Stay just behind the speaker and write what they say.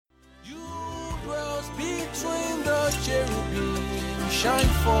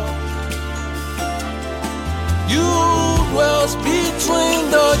shine forth. You dwells between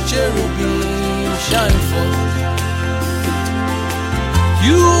the cherubim, shine forth.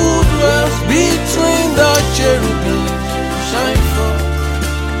 You dwells between the cherubim, shine forth.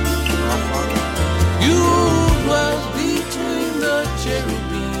 You dwells between the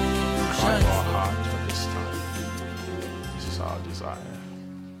cherubim, shine forth. Our heart for this time. This is our desire.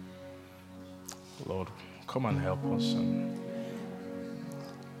 Lord, come and help us, and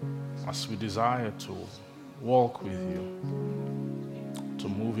as we desire to walk with you, to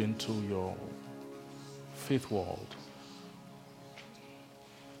move into your faith world,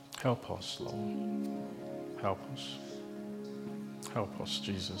 help us, Lord. Help us. Help us,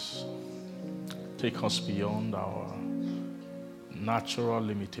 Jesus. Take us beyond our natural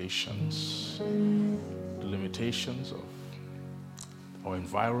limitations, the limitations of our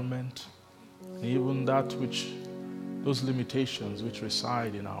environment, and even those limitations which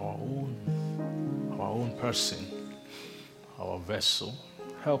reside in our own person, our vessel.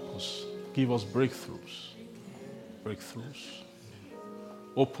 Help us. Give us breakthroughs.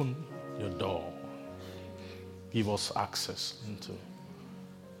 Open your door. Give us access into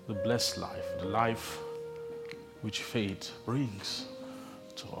the blessed life, the life which faith brings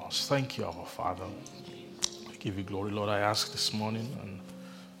to us. Thank you, our Father. I give you glory, Lord. I ask this morning, and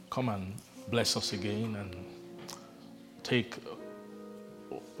come and bless us again, and take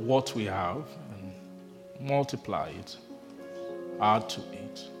what we have and multiply it, add to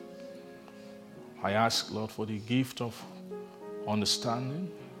it. I ask, Lord, for the gift of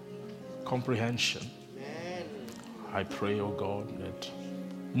understanding, comprehension. Amen. I pray, oh God, that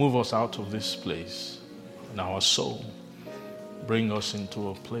move us out of this place in our soul. Bring us into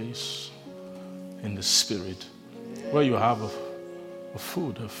a place in the spirit where you have a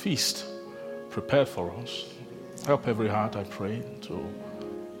food, a feast prepared for us. Help every heart, I pray,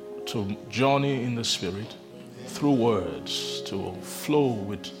 to journey in the spirit through words, to flow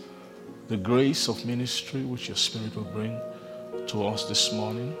with the grace of ministry which your spirit will bring to us this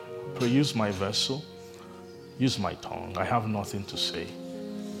morning. Pray, use my vessel, use my tongue. I have nothing to say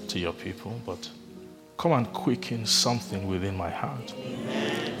to your people, but come and quicken something within my heart.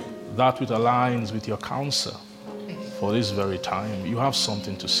 Amen. That which aligns with your counsel for this very time. You have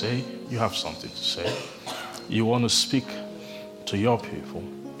something to say. You have something to say. You want to speak to your people.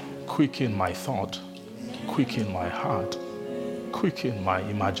 Quicken my thought. Quicken my heart. Quicken my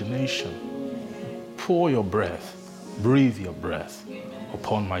imagination. Pour your breath. Breathe your breath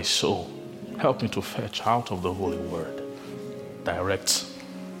upon my soul. Help me to fetch out of the Holy Word. Direct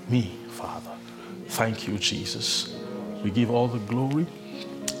me, Father. Thank you, Jesus. We give all the glory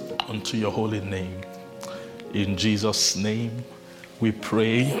unto your holy name. In Jesus' name we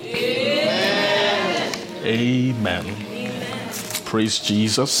pray. Amen. Amen. Amen. Praise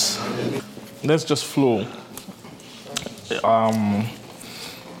Jesus. Let's just flow.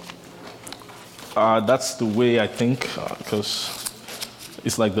 That's the way, I think, because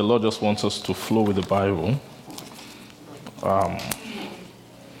it's like the Lord just wants us to flow with the Bible.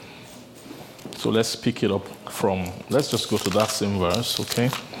 So let's pick it up let's just go to that same verse,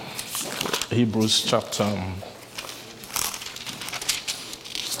 okay? Hebrews chapter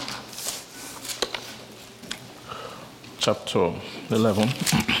 11.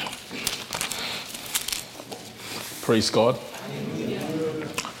 Praise God.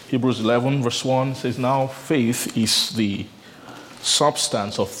 Hebrews 11 verse 1 says, now faith is the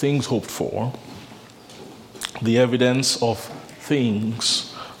substance of things hoped for, the evidence of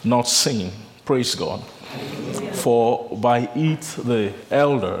things not seen. Praise God. For by it the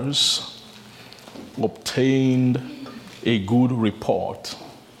elders obtained a good report.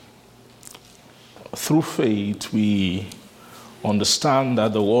 Through faith we understand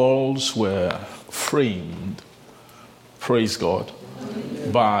that the worlds were framed, praise God,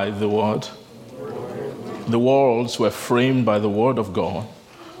 by the word. The worlds were framed by the word of God,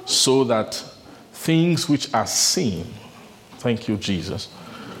 so that things which are seen, thank you, Jesus,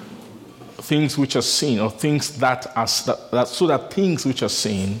 things which are seen, or things that are, so that things which are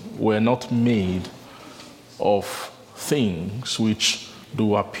seen were not made of things which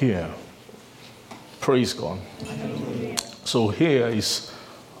do appear. Praise God. So here is,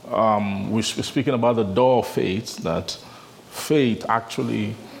 we're speaking about the door of faith, that faith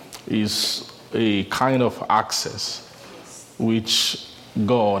actually is a kind of access which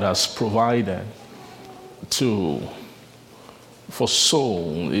God has provided for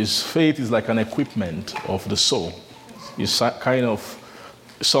soul. Faith is like an equipment of the soul. It's kind of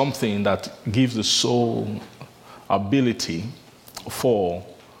something that gives the soul ability for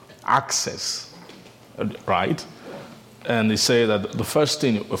access, right? And they say that the first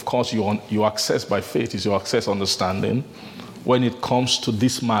thing, of course, you access by faith is you access understanding when it comes to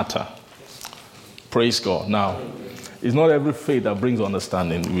this matter. Praise God. Now, it's not every faith that brings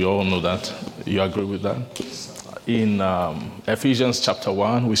understanding. We all know that. You agree with that? In Ephesians chapter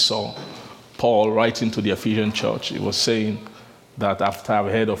 1, we saw Paul writing to the Ephesian church. He was saying that after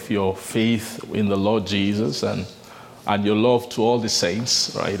I've heard of your faith in the Lord Jesus and your love to all the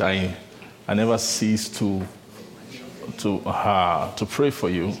saints, right? I never cease to pray for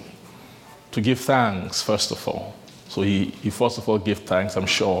you, to give thanks, first of all. So he first of all gave thanks. I'm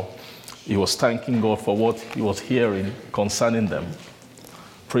sure he was thanking God for what he was hearing concerning them.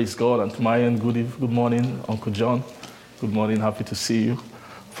 Praise God. And to my end, good morning, Uncle John. Good morning, happy to see you.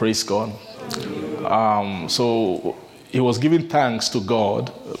 Praise God. So he was giving thanks to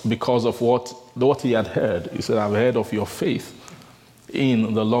God because of what he had heard. He said, I've heard of your faith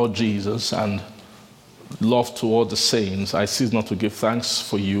in the Lord Jesus and love toward the saints. I cease not to give thanks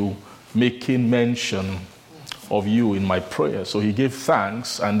for you, making mention of you in my prayer. So he gave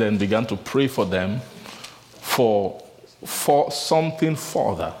thanks and then began to pray for them for something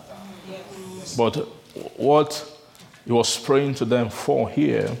further. But what he was praying to them for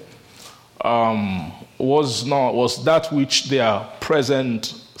here was that which their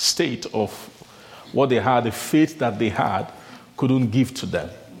present state of what they had, the faith that they had, couldn't give to them,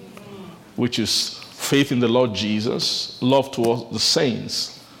 which is faith in the Lord Jesus, love towards the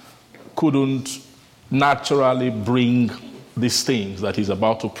saints, couldn't naturally bring these things that he's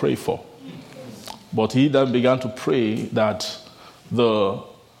about to pray for. But he then began to pray that the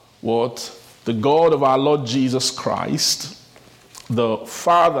God of our Lord Jesus Christ, the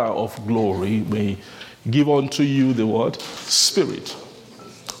Father of glory, may give unto you the spirit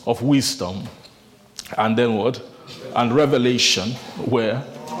of wisdom, and then and revelation, where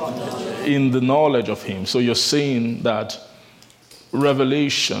in the knowledge of him. So you're saying that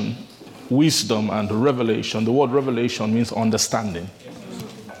revelation, wisdom and revelation, the word revelation means understanding.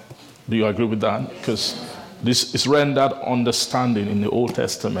 Do you agree with that? Because this is rendered understanding in the Old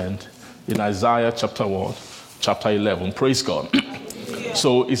Testament in Isaiah chapter 11. Praise God.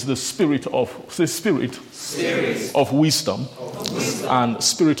 So it's the spirit of wisdom and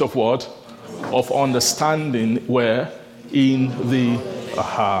spirit of what? Of understanding, where in the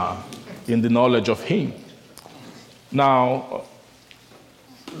knowledge of him. Now,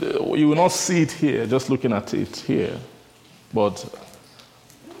 you will not see it here, just looking at it here, but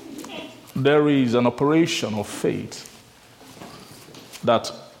there is an operation of faith that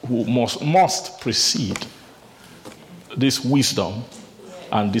must precede this wisdom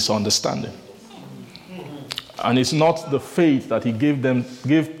and this understanding. And it's not the faith that he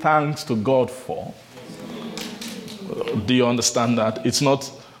gave thanks to God for. Do you understand that? It's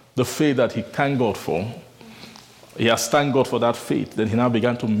not the faith that he thanked God for. He has thanked God for that faith. Then he now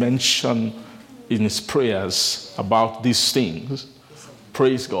began to mention in his prayers about these things.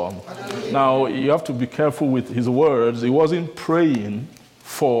 Praise God. Now, you have to be careful with his words. He wasn't praying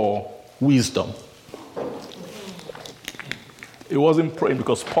for wisdom. He wasn't praying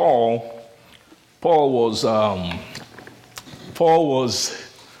because Paul was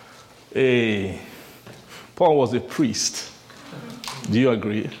a priest. Do you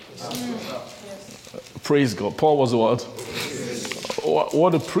agree? Praise God. Paul was what?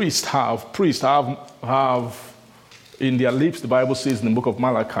 What do priests have? Priests have in their lips, the Bible says in the book of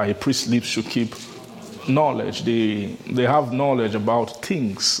Malachi, priest's lips should keep knowledge. They have knowledge about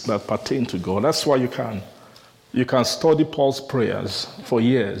things that pertain to God. That's why you can study Paul's prayers for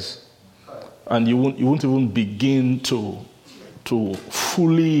years, and you won't even begin to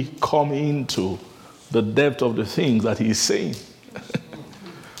fully come into the depth of the things that he is saying.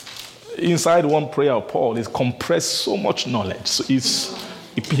 Inside one prayer of Paul is compressed so much knowledge. So he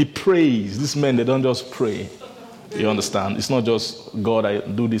prays. These men, they don't just pray. You understand? It's not just, God, I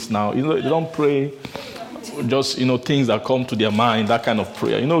do this now. They don't pray just, things that come to their mind, that kind of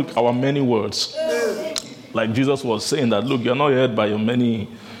prayer. Our many words. Like Jesus was saying that, look, you're not heard by your many,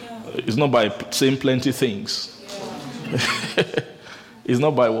 it's not by saying plenty things. It's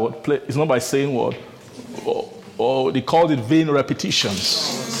not by what? It's not by saying what? Or they called it vain repetitions.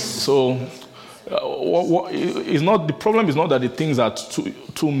 So, it's not, the problem is not that the things are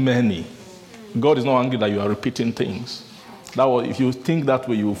too many. God is not angry that you are repeating things. If you think that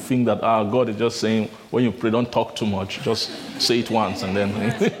way, you think that God is just saying, when you pray, don't talk too much. Just say it once and then,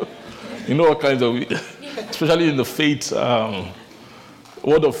 what kinds of, especially in the faith,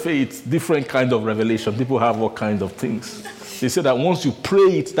 word of faith, different kind of revelation. People have all kinds of things. They say that once you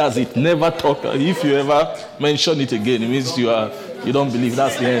pray it, that's it. Never talk. If you ever mention it again, it means you don't believe.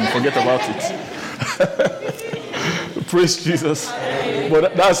 That's the end. Forget about it. Praise Jesus.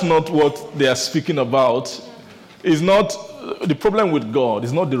 But that's not what they are speaking about. It's not the problem with God.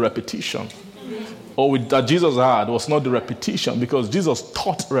 It's not the repetition. Or that Jesus had was not the repetition, because Jesus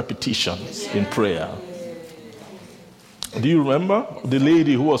taught repetition in prayer. Do you remember the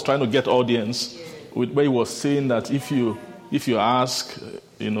lady who was trying to get audience, where he was saying that if you ask,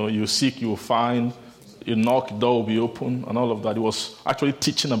 you seek, you will find, you knock, the door will be open, and all of that. He was actually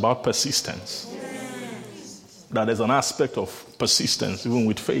teaching about persistence. That there's an aspect of persistence even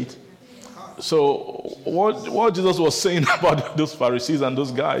with faith. So what Jesus was saying about those Pharisees and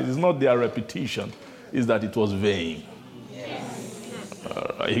those guys is not their repetition, is that it was vain.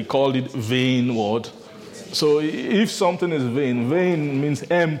 He called it vain word. So if something is vain means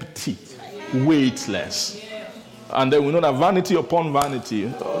empty, weightless. And then we know that vanity upon vanity,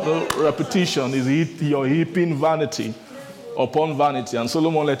 the repetition is you're heaping vanity upon vanity. And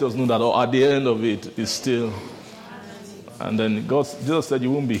Solomon let us know that at the end of it is still. And then Jesus said you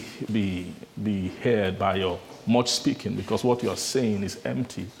won't be heard by your much speaking, because what you are saying is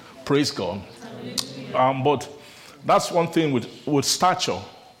empty. Praise God. But that's one thing with stature.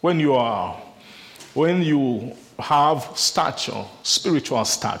 When you have stature, spiritual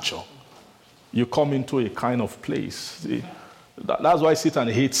stature, you come into a kind of place. See, that's why Satan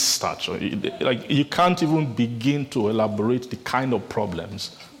hates stature. You can't even begin to elaborate the kind of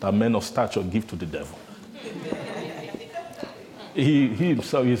problems that men of stature give to the devil. He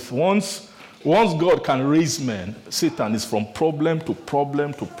himself is once God can raise men, Satan is from problem to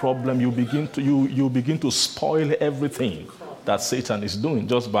problem to problem. You begin to spoil everything that Satan is doing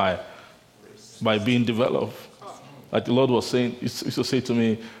just by being developed. Like the Lord was saying, he used to say to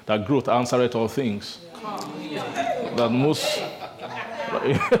me that growth answereth all things. That most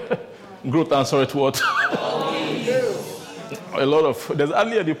growth answereth what? A lot of there's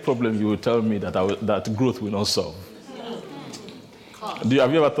only any problem you will tell me that growth will not solve. Have you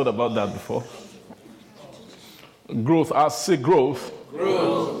ever thought about that before? Growth, I say growth.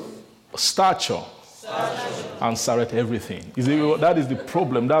 Stature. Answereth everything. That is the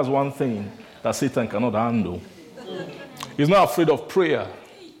problem. That's one thing that Satan cannot handle. He's not afraid of prayer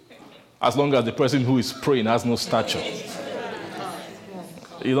as long as the person who is praying has no stature. He's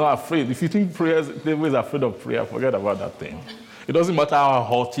not afraid. If you think the devil is afraid of prayer, forget about that thing. It doesn't matter how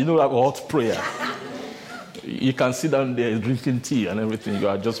hot, like hot prayer. You can sit down there drinking tea and everything.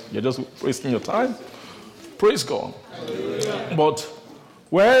 You're just wasting your time. Praise God. But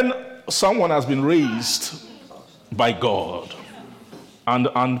when someone has been raised by God,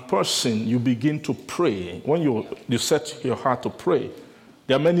 and person, you begin to pray. When you set your heart to pray,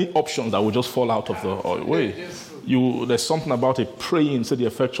 there are many options that will just fall out of the way. There's something about a praying, say the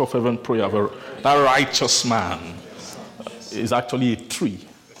effectual fervent prayer of that righteous man is actually a tree.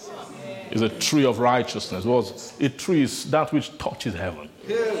 It's a tree of righteousness. A tree is that which touches heaven.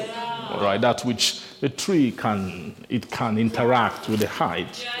 Right? That which a tree can interact with the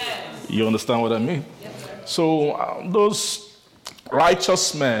height. You understand what I mean? So those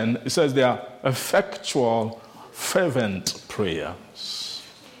righteous men, it says they are effectual, fervent prayers.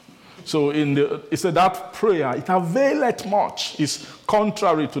 So it said that prayer, it availeth much, is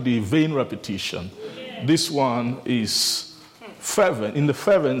contrary to the vain repetition. This one is fervent. In the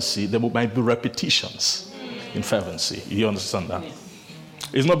fervency, there might be repetitions in fervency. You understand that?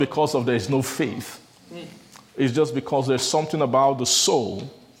 It's not because there is no faith. It's just because there's something about the soul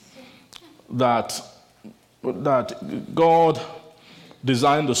that God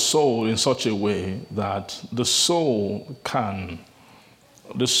designed the soul in such a way that the soul can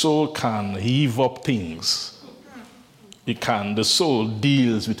heave up things. The soul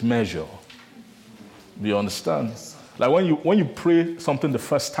deals with measure. Do you understand? Like when you pray something the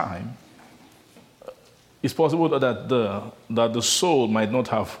first time, it's possible that the soul might not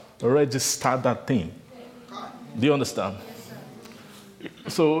have registered that thing. Do you understand?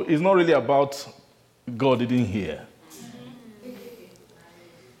 So it's not really about God didn't hear.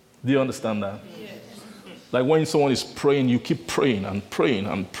 Do you understand that? Yes. Like when someone is praying, you keep praying and praying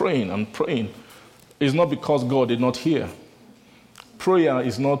and praying and praying. It's not because God did not hear. Prayer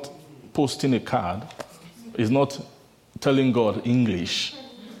is not posting a card. It's not telling God English.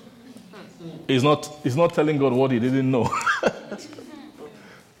 It's not telling God what he didn't know.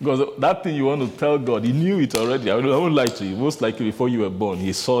 Because that thing you want to tell God, he knew it already. I won't lie to you. Most likely before you were born,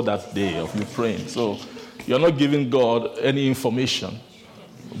 he saw that day of you praying. So you're not giving God any information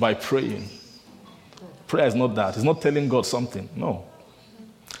by praying. Prayer is not that. It's not telling God something. No.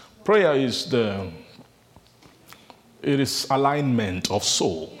 Prayer is alignment of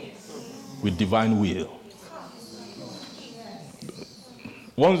soul with divine will.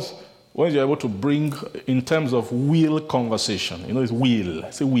 Once when you're able to bring, in terms of will conversation, it's will.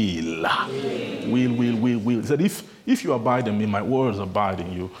 Say will. Will. He said, if you abide in me, my words abide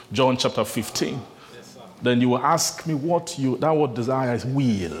in you. John chapter 15. Then you will ask me that word desire is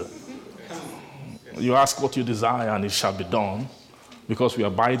will. You ask what you desire and it shall be done. Because we are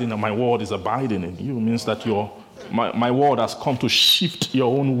abiding and my word is abiding in you. It means that my word has come to shift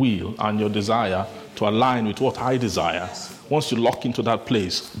your own will and your desire to align with what I desire. Once you lock into that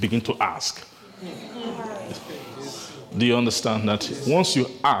place, begin to ask. Do you understand that? Once you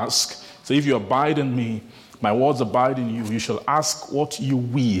ask, so if you abide in me, my words abide in you, you shall ask what you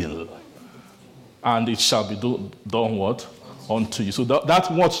will. And it shall be done what? Unto you. So that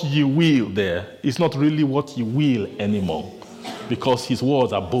what you will there is not really what you will anymore. Because his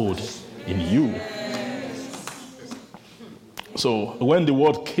words abode in you. So when the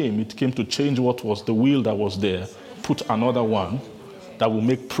word came, it came to change what was the will that was there. Put another one that will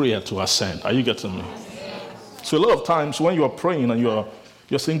make prayer to ascend. Are you getting me? So a lot of times when you are praying and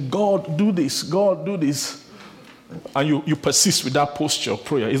you're saying, God, do this, God, do this, and you persist with that posture of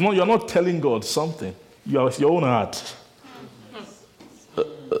prayer. You're not telling God something. You are with your own heart.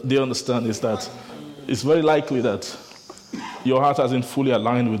 Do you understand? Is that it's very likely that your heart hasn't fully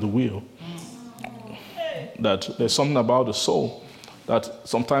aligned with the will. That there's something about the soul that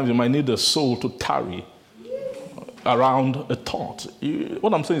sometimes you might need the soul to tarry around a thought.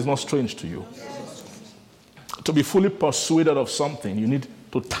 What I'm saying is not strange to you. To be fully persuaded of something, you need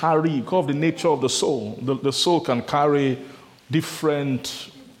to tarry because of the nature of the soul. The soul can carry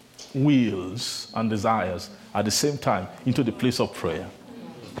different wills and desires at the same time into the place of prayer.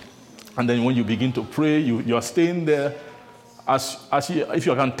 And then when you begin to pray, you are staying there if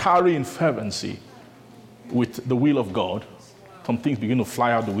you can tarry in fervency with the will of God, some things begin to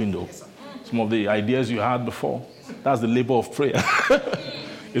fly out the window. Some of the ideas you had before. That's the labor of prayer.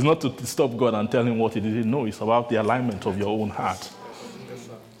 It's not to stop God and tell him what he didn't know. It's about the alignment of your own heart.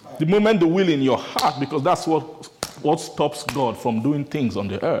 The moment the will in your heart, because that's what stops God from doing things on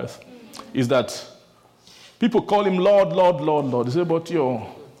the earth, is that people call him Lord, Lord, Lord, Lord. They say, but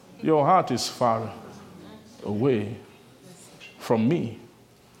your heart is far away from me.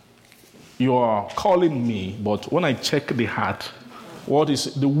 You are calling me, but when I check the heart, what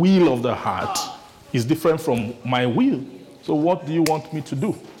is the will of the heart is different from my will. So what do you want me to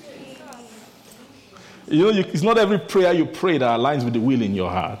do? It's not every prayer you pray that aligns with the will in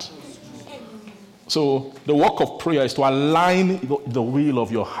your heart. So the work of prayer is to align the will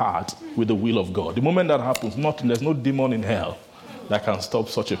of your heart with the will of God. The moment that happens, there's no demon in hell that can stop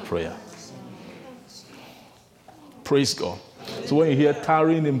such a prayer. Praise God. So when you hear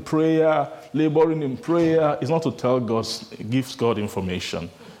tarrying in prayer, laboring in prayer, it's not to tell God, it gives God information.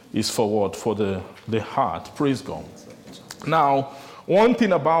 It's for what? For the heart. Praise God. Now, one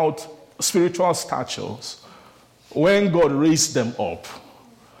thing about spiritual statures, when God raised them up,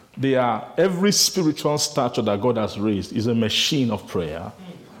 every spiritual stature that God has raised is a machine of prayer.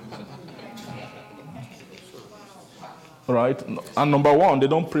 Right? And number one, they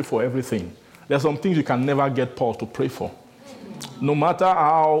don't pray for everything. There are some things you can never get Paul to pray for. No matter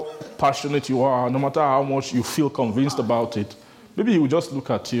how passionate you are, no matter how much you feel convinced about it, maybe he will just look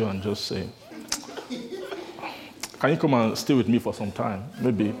at you and just say, can you come and stay with me for some time?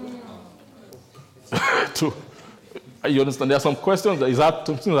 Maybe. You understand? There are some questions that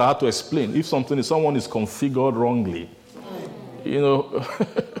something that I have to explain. If someone is configured wrongly,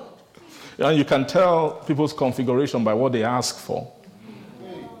 and you can tell people's configuration by what they ask for.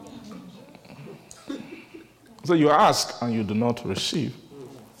 So you ask and you do not receive.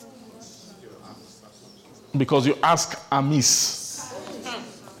 Because you ask amiss.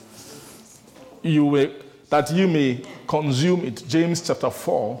 That you may consume it. James chapter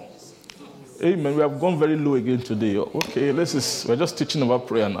 4. Amen. We have gone very low again today. Okay, we're just teaching about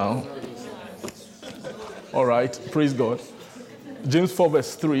prayer now. All right, praise God. James 4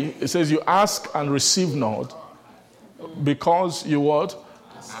 verse 3, it says, you ask and receive not, because you what?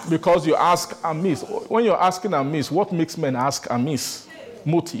 Because you ask amiss. When you're asking amiss, what makes men ask amiss?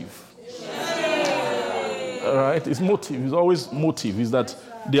 Motive. All right, it's motive. It's always motive. Is that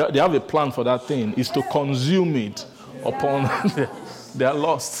they have a plan for that thing. Is to consume it upon their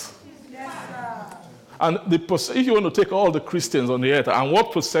lust. And if you want to take all the Christians on the earth, and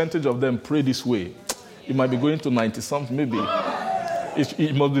what percentage of them pray this way? It might be going to 90-something, maybe.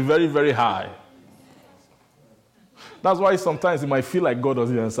 It must be very, very high. That's why sometimes it might feel like God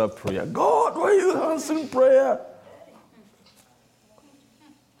doesn't answer prayer. God, why are you answering prayer?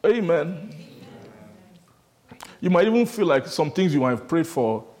 Amen. You might even feel like some things you might have prayed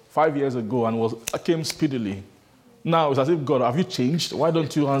for 5 years ago and came speedily. Now it's as if, God, have you changed? Why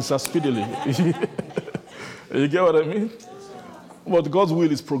don't you answer speedily? You get what I mean? But God's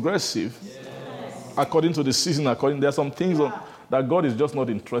will is progressive. According to the season, there are some things that God is just not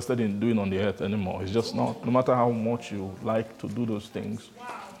interested in doing on the earth anymore. It's just not, no matter how much you like to do those things.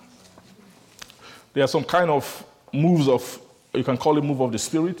 There are some kind of moves of, you can call it move of the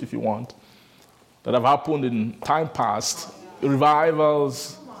Spirit if you want, that have happened in time past.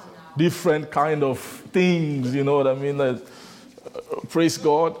 Revivals, different kind of things, you know what I mean? Praise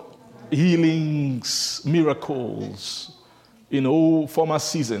God. Healings, miracles, in all former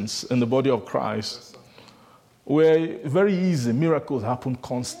seasons in the body of Christ, where very easy miracles happen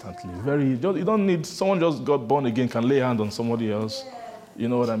constantly. You don't need, someone just got born again, can lay hand on somebody else. You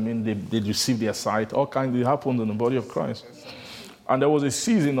know what I mean? They receive their sight. All kinds of happened in the body of Christ. And there was a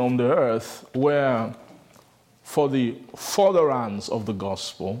season on the earth where, for the furtherance of the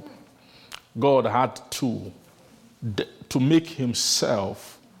gospel, God had to make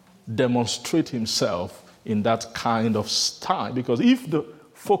himself, demonstrate himself in that kind of style. Because if the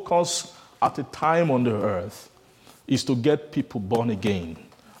focus at a time on the earth is to get people born again,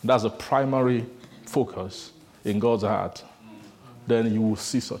 that's a primary focus in God's heart, then you will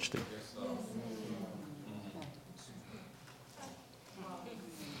see such things.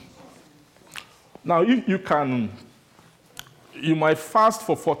 Now, you might fast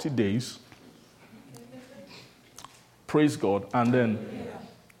for 40 days, praise God, and then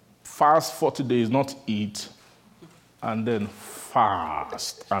fast 40 days, not eat, and then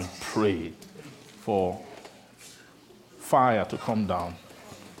fast and pray for fire to come down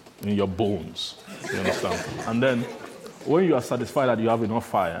in your bones. You understand? And then, when you are satisfied that you have enough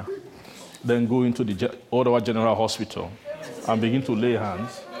fire, then go into the Ottawa General Hospital and begin to lay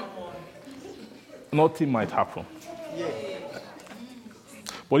hands. Nothing might happen.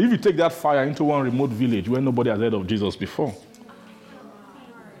 But if you take that fire into one remote village where nobody has heard of Jesus before,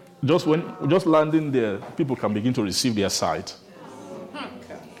 just landing there, people can begin to receive their sight.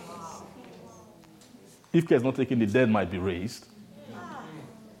 If care is not taken, the dead might be raised.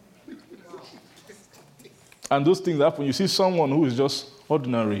 And those things happen. You see someone who is just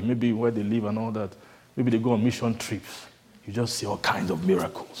ordinary, maybe where they live and all that. Maybe they go on mission trips. You just see all kinds of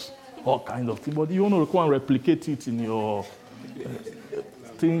miracles, all kinds of things. But you want to go and replicate it in your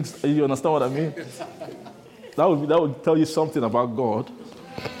things. You understand what I mean? That would tell you something about God.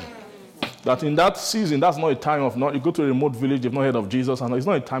 That in that season, that's not a time of knowledge. You go to a remote village, they've not heard of Jesus, and it's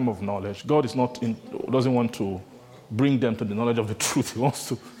not a time of knowledge. God doesn't want to bring them to the knowledge of the truth. He wants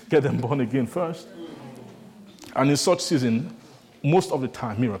to get them born again first. And in such season, most of the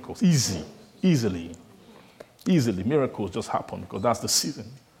time, miracles. Easily, miracles just happen because that's the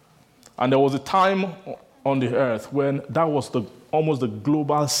season. And there was a time on the earth when that was almost the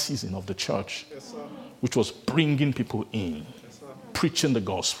global season of the church, which was bringing people in, preaching the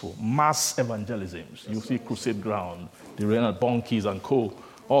gospel, mass evangelisms. You see Crusade Ground, the Reinhard Bonnke's and co.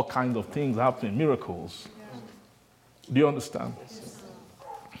 All kinds of things happening, miracles. Do you understand?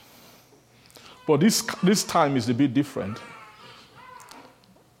 But this time is a bit different.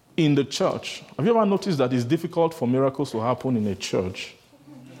 In the church, have you ever noticed that it's difficult for miracles to happen in a church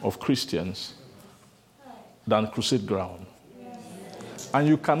of Christians than Crusade Ground? And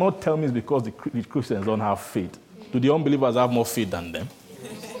you cannot tell me it's because the Christians don't have faith. Do the unbelievers have more faith than them?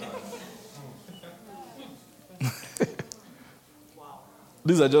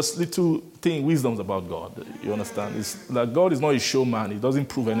 These are just little wisdoms about God. You understand? It's that God is not a showman. He doesn't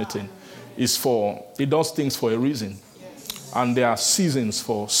prove anything. He does things for a reason. And there are seasons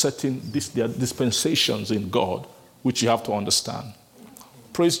for there are dispensations in God, which you have to understand.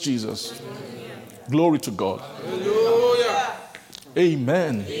 Praise Jesus. Glory to God. Hallelujah.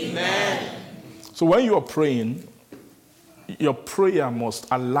 Amen. Amen. So when you are praying, your prayer must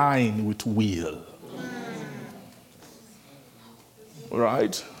align with will.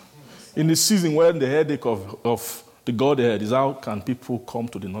 Right? In the season when the headache of the Godhead is how can people come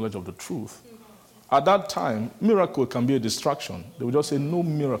to the knowledge of the truth? At that time, miracle can be a distraction. They will just say, no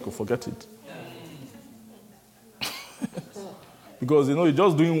miracle, forget it. Because, you're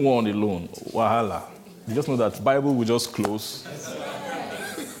just doing one alone, wahala. You just know that Bible will just close.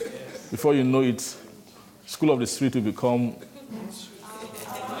 Before you know it, School of the Street will become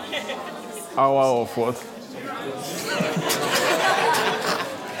hour of what?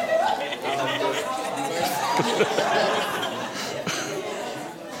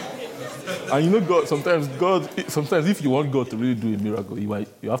 And God, sometimes if you want God to really do a miracle,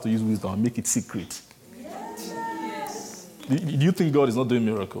 you have to use wisdom and make it secret. Do you think God is not doing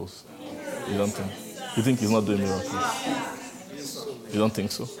miracles? You don't think? You think he's not doing miracles? You don't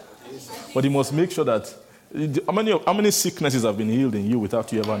think so? But he must make sure that How many sicknesses have been healed in you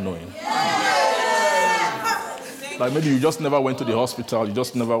without you ever knowing? Like maybe you just never went to the hospital, you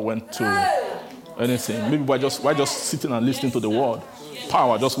just never went to anything. Maybe why just sitting and listening to the word?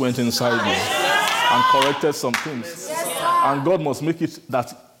 Power just went inside you and corrected some things. And God must make it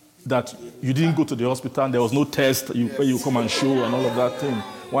that you didn't go to the hospital and there was no test where you come and show and all of that thing.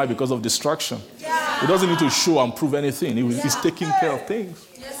 Why? Because of distraction. He doesn't need to show and prove anything. He's taking care of things.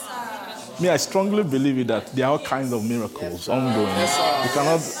 I strongly believe that there are all kinds of miracles ongoing.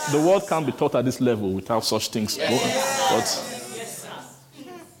 The world can't be taught at this level without such things going. But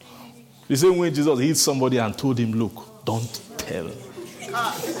the same way Jesus healed somebody and told him, look, don't tell.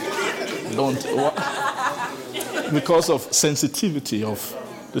 Because of sensitivity of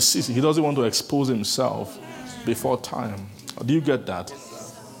the season. He doesn't want to expose himself before time. Do you get that?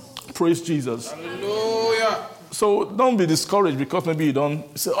 Praise Jesus. Hallelujah. So don't be discouraged because maybe you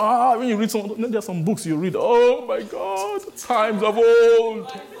don't say, when you read there's some books you read, oh my God, times of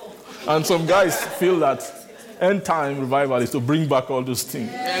old. And some guys feel that end time revival is to bring back all those things.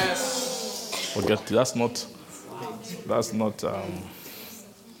 Yes. Forget it. That's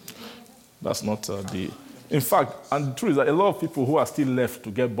not the. In fact, and the truth is that a lot of people who are still left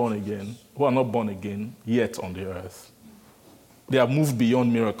to get born again, who are not born again yet on the earth, they have moved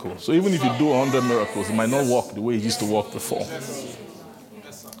beyond miracles. So even if you do 100 miracles, it might not work the way it used to work before.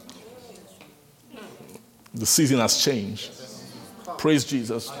 The season has changed. Praise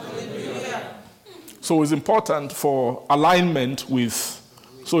Jesus. So it's important for alignment with.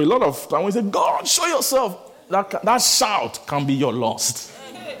 So a lot of time we say, God, show yourself. That shout can be your lost.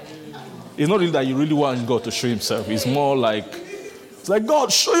 It's not really that you really want God to show himself. It's more like,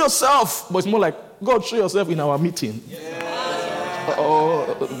 God, show yourself. But it's more like, God, show yourself in our meeting.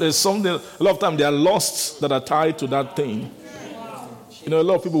 There's something, a lot of times there are lusts that are tied to that thing. A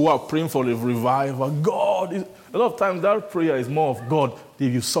lot of people who are praying for a revival, God, a lot of times that prayer is more of, God,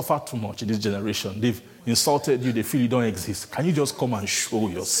 you've suffered too much in this generation. They've insulted you, they feel you don't exist. Can you just come and show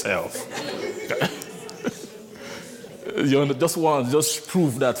yourself? You just want to just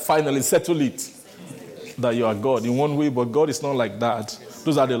prove that, finally settle it, that you are God in one way, but God is not like that.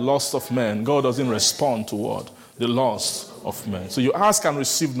 Those are the lusts of men. God doesn't respond to what? The lusts of men. So you ask and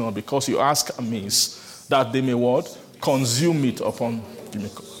receive not, because you ask amiss, that they may what? Consume it upon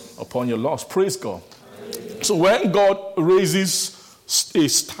your lust. Praise God. So when God raises a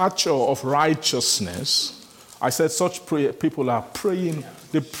stature of righteousness, I said such people are praying,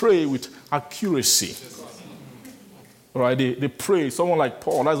 they pray with accuracy. Right? They pray. Someone like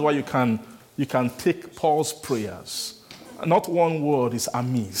Paul, that's why you can take Paul's prayers. Not one word is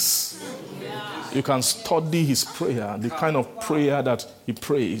amiss. You can study his prayer. The kind of prayer that he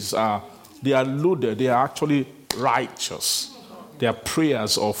prays, they are loaded. They are actually righteous. They are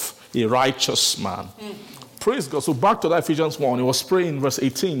prayers of a righteous man. Praise God. So back to that Ephesians 1. He was praying in verse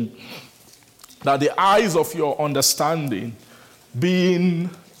 18 that the eyes of your understanding being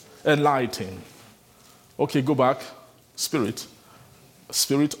enlightened. Okay, go back. Spirit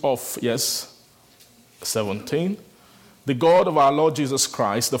of, 17. The God of our Lord Jesus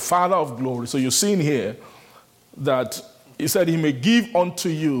Christ, the Father of glory. So you're seeing here that he said he may give unto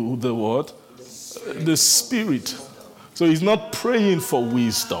you the word, the Spirit. So he's not praying for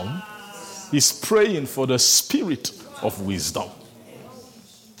wisdom. He's praying for the Spirit of wisdom.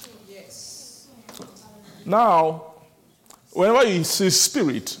 Now, whenever you see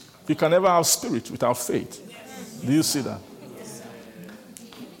Spirit, you can never have Spirit without faith. Do you see that?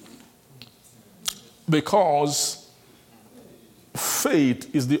 Because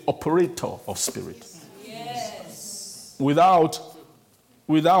faith is the operator of Spirit. Yes. Without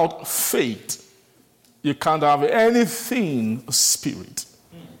faith, you can't have anything Spirit.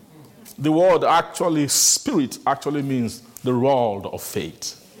 The word actually, Spirit, actually means the rod of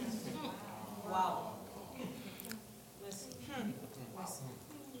faith. Wow.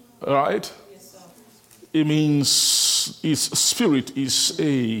 All right? It means its spirit is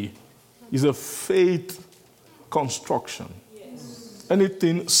a faith construction. Yes.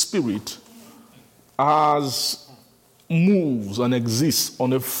 Anything spirit moves and exists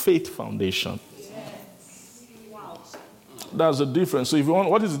on a faith foundation. Yes. Wow. That's the difference. So if you want,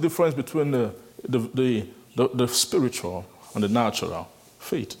 what is the difference between the spiritual and the natural?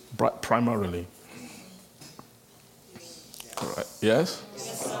 Faith, primarily. All right. Yes?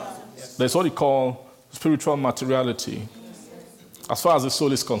 That's what they call spiritual materiality. As far as the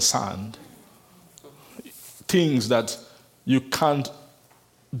soul is concerned, things that you can't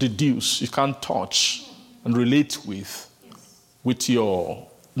deduce, you can't touch and relate with your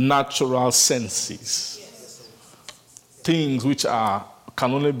natural senses. Things which can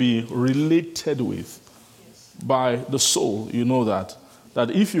only be related with by the soul, you know that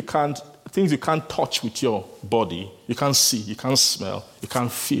if you can't, things you can't touch with your body, you can't see, you can't smell, you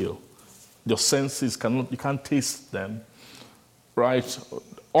can't feel, your senses you can't taste them, right?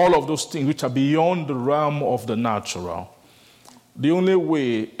 All of those things which are beyond the realm of the natural. The only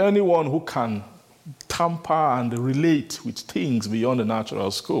way anyone who can tamper and relate with things beyond the natural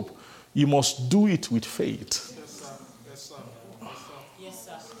scope, you must do it with faith.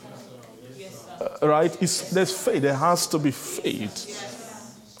 Right? There's faith. There has to be faith.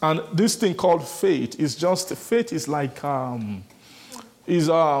 And this thing called faith is just, faith is like,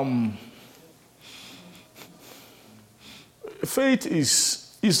 faith is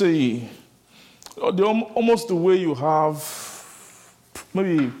almost the way you have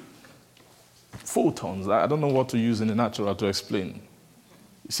maybe photons. I don't know what to use in the natural to explain.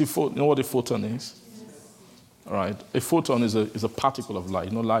 You see, you know what a photon is? All right. A photon is a particle of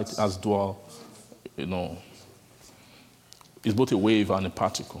light. Light has dual, it's both a wave and a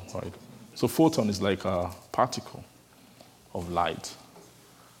particle, right? So photon is like a particle of light.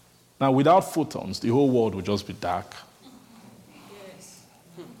 Now, without photons, the whole world would just be dark. Yes.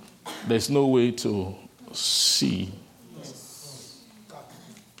 There's no way to see.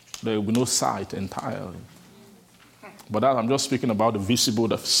 There will be no sight entirely. But I'm just speaking about the visible,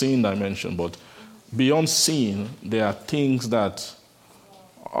 the seeing dimension. But beyond seeing, there are things that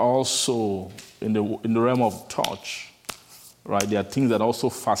also in the realm of touch, right? There are things that also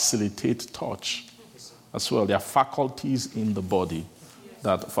facilitate touch as well. There are faculties in the body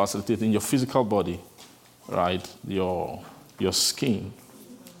that facilitate in your physical body, right? Your skin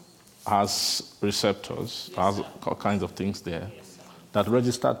has receptors, has all kinds of things there that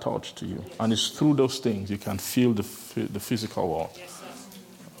register touch to you. And it's through those things you can feel the physical world.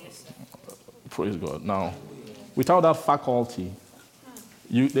 Praise God. Now, without that faculty,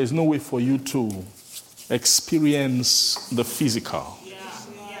 there's no way for you to experience the physical.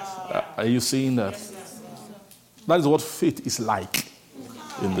 Are you seeing that? That is what faith is like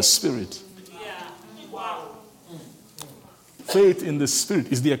in the spirit. Faith in the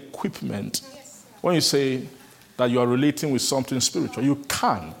spirit is the equipment. When you say that you are relating with something spiritual, you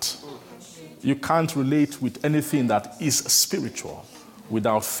can't relate with anything that is spiritual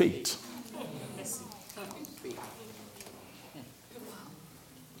without faith.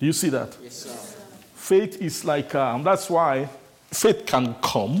 Do you see that? Yes, sir. Faith is like, that's why faith can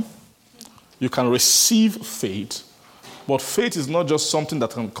come. You can receive faith. But faith is not just something that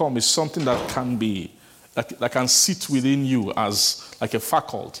can come. It's something that can be, that can sit within you as like a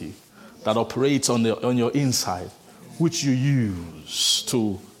faculty that operates on your inside, which you use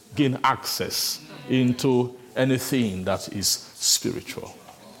to gain access into anything that is spiritual.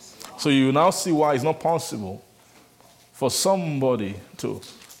 So you now see why it's not possible for somebody to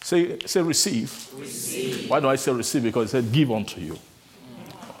say receive. Receive. Why do I say receive? Because it said give unto you.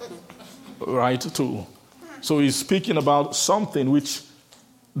 Right? So he's speaking about something which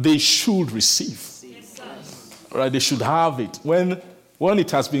they should receive. Right? They should have it. When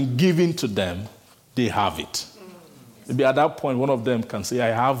it has been given to them, they have it. Maybe at that point, one of them can say, I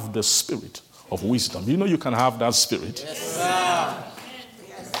have the spirit of wisdom. You can have that spirit. Yes, sir.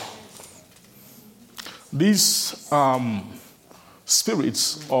 These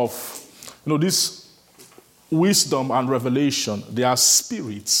spirits of, this wisdom and revelation, they are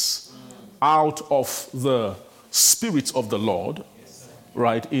spirits out of the spirits of the Lord,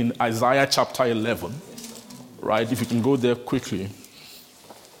 right, in Isaiah chapter 11, right? If you can go there quickly.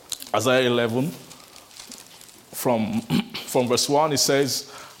 Isaiah 11, from verse 1, it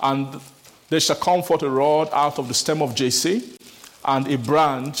says, and there shall come forth a rod out of the stem of Jesse, and a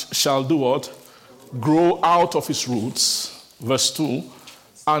branch shall do what? Grow out of his roots. Verse 2,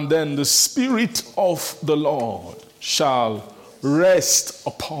 and then the Spirit of the Lord shall rest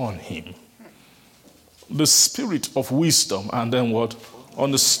upon him. The Spirit of wisdom, and then what?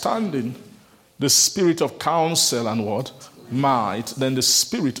 Understanding. The Spirit of counsel and what? Might. Then the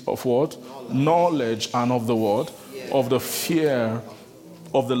Spirit of what? Knowledge, and of the what? Of the fear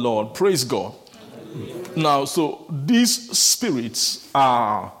of the Lord. Praise God. Now, so these spirits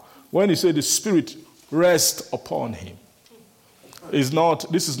are, when you say the Spirit rest upon him,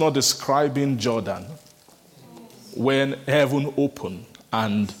 this is not describing Jordan when heaven opened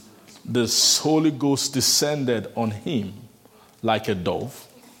and the Holy Ghost descended on him like a dove.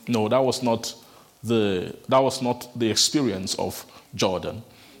 No, that was not the experience of Jordan.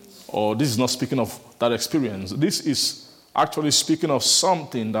 Or this is not speaking of that experience. This is actually speaking of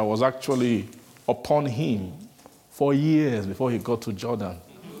something that was actually upon him for years before he got to Jordan.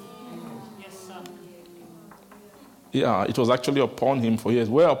 Yeah, it was actually upon him for years.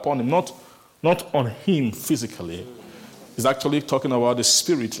 Where upon him? Not not on him physically. It's actually talking about the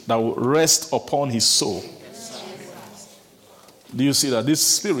Spirit that will rest upon his soul. Do you see that? These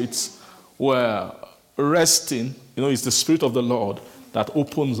spirits were resting, it's the Spirit of the Lord that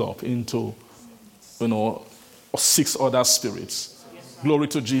opens up into, 6 other spirits. Glory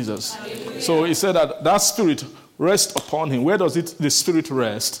to Jesus. So he said that Spirit rests upon him. Where does the Spirit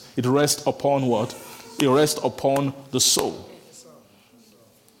rest? It rests upon what? It rests upon the soul.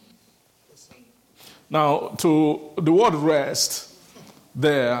 Now, to the word rest,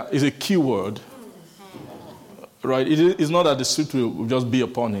 there is a key word. Right? It's not that the Spirit will just be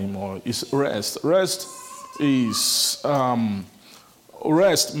upon him, or it's rest. Rest is,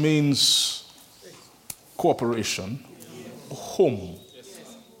 rest means cooperation, home.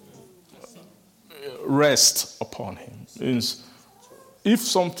 Rest upon him means if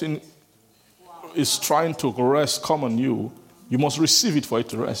something is trying to come on you, you must receive it for it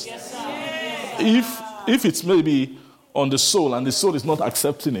to rest. If it's maybe on the soul and the soul is not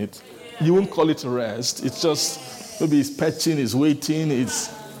accepting it, you won't call it rest. It's just maybe it's petching, it's waiting,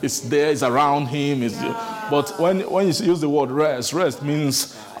 it's there, it's around him. But when you use the word rest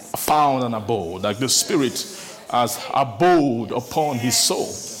means found and abode, like the Spirit has abode upon his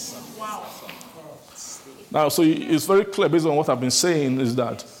soul. Now, so it's very clear based on what I've been saying is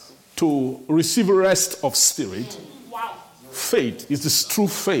that to receive rest of spirit, faith is this true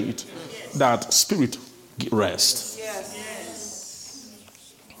faith that Spirit rest.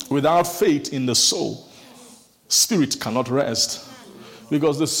 Without faith in the soul, Spirit cannot rest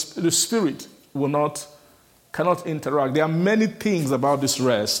because the Spirit cannot interact. There are many things about this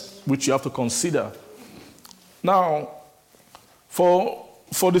rest which you have to consider. Now, for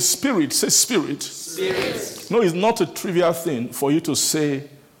the Spirit, say Spirit. No, it's not a trivial thing for you to say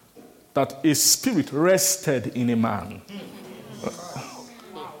that a spirit rested in a man.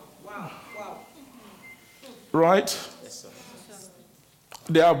 Right?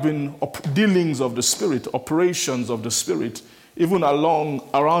 There have been dealings of the Spirit, operations of the Spirit, even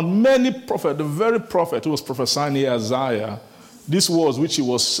around many prophets. The very prophet who was prophesying here, Isaiah, these words which he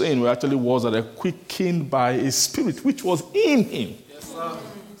was saying were actually words that are quickened by a Spirit which was in him.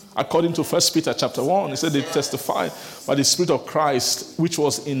 According to 1 Peter chapter 1, he said they testify, but the Spirit of Christ which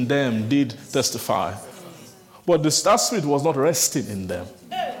was in them did testify. But that Spirit was not resting in them.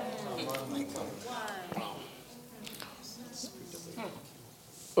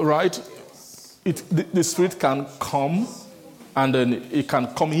 Right? The Spirit can come, and then it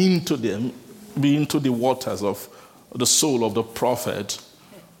can come into them, be into the waters of the soul of the prophet.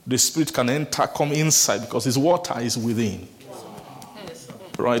 The Spirit can come inside because his water is within.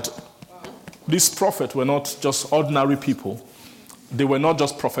 Right? These prophets were not just ordinary people. They were not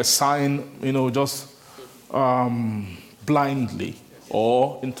just prophesying, just blindly.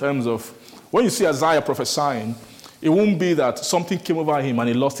 Or in terms of, when you see Isaiah prophesying, it won't be that something came over him and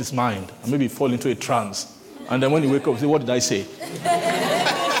he lost his mind. And maybe he fall into a trance. And then when he wake up, he say, what did I say?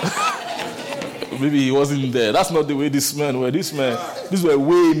 Maybe he wasn't there. That's not the way these men were. These were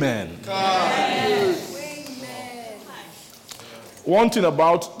way men. One thing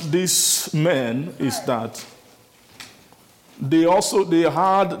about these men is that they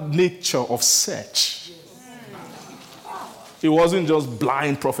had nature of search. It wasn't just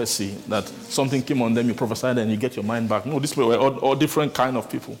blind prophecy that something came on them, you prophesied and you get your mind back. No, these were all different kind of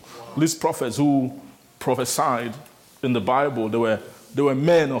people. These prophets who prophesied in the Bible, they were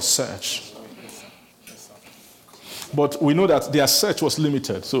men of search. But we know that their search was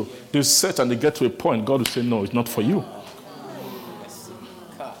limited. So they search and they get to a point, God will say, no, it's not for you.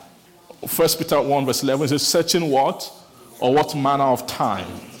 1 Peter 1 verse 11 says, searching what? Or what manner of time?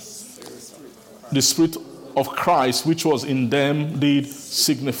 The Spirit of Christ which was in them did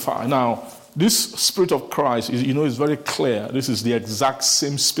signify. Now, this Spirit of Christ is very clear. This is the exact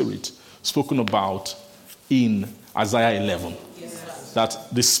same Spirit spoken about in Isaiah 11. That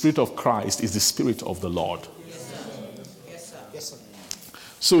the Spirit of Christ is the Spirit of the Lord.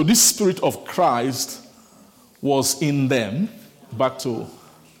 So this Spirit of Christ was in them. Back to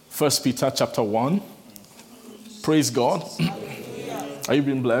 1 Peter chapter 1. Praise God. Are you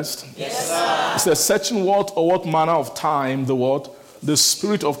being blessed? Yes, sir. It says, searching what or what manner of time the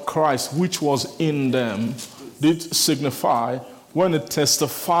Spirit of Christ which was in them did signify when it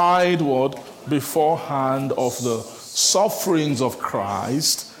testified beforehand of the sufferings of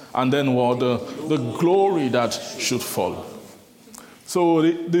Christ and then the glory that should follow. So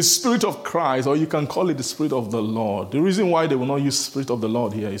the Spirit of Christ, or you can call it the Spirit of the Lord. The reason why they will not use Spirit of the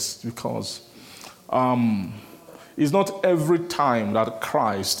Lord here is because it's not every time that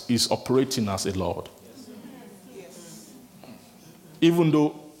Christ is operating as a Lord. Even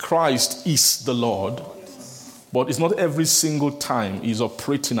though Christ is the Lord, but it's not every single time he's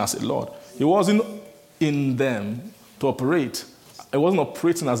operating as a Lord. He wasn't in them to operate. He wasn't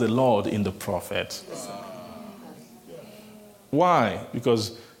operating as a Lord in the prophet. Why?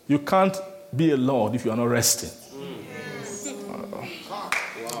 Because you can't be a Lord if you are not resting.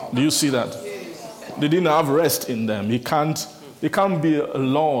 Do you see that? They didn't have rest in them. He can't be a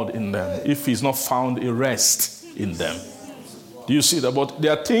Lord in them if he's not found a rest in them. Do you see that? But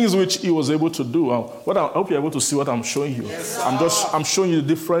there are things which he was able to do. I hope you're able to see what I'm showing you. I'm showing you the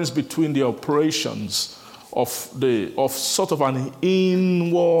difference between the operations of sort of an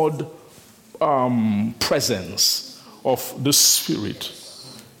inward presence of the Spirit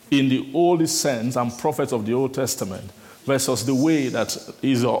in the holy sense and prophets of the Old Testament versus the way that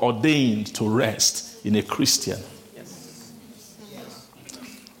is ordained to rest in a Christian.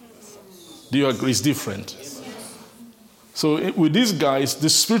 Do you agree? It's different. So with these guys, the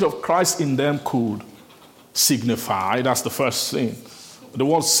Spirit of Christ in them could signify. That's the first thing. The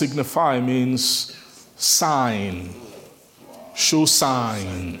word signify means sign. Show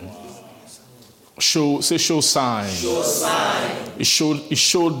sign. Show sign. Show sign. It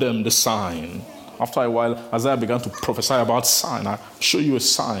showed them the sign. After a while, Isaiah began to prophesy about sign. I show you a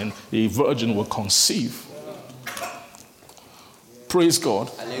sign. A virgin will conceive. Praise God.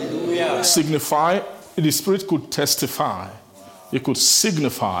 Hallelujah. Signify. The Spirit could testify. It could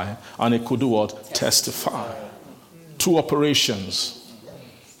signify. And it could do what? Testify. Two operations.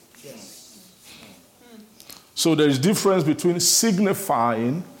 So there is difference between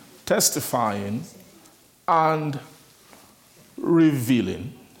signifying, testifying, and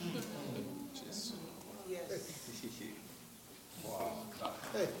revealing.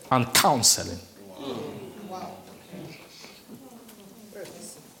 And counseling.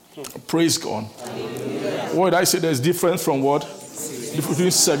 Praise God. What did I say? There's difference from what?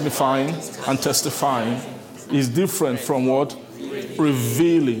 Between signifying and testifying is different from what?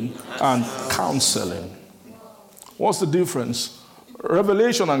 Revealing and counseling. What's the difference?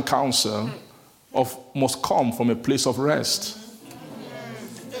 Revelation and counsel must come from a place of rest.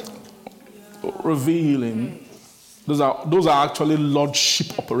 Revealing, those are actually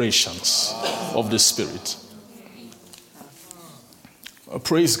lordship operations of the Spirit.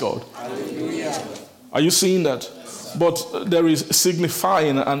 Praise God. Hallelujah. Are you seeing that? But there is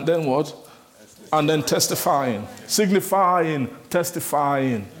signifying and then what? And then testifying. Signifying,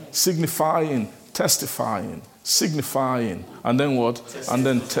 testifying, signifying, testifying, signifying, and then what? And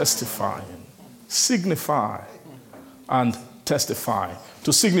then testifying. Signify and testify.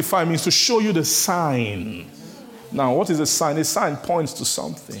 To signify means to show you the sign. Now, what is a sign? A sign points to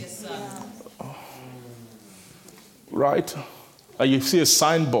something. Right? You see a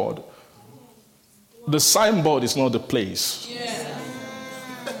signboard. The signboard is not the place.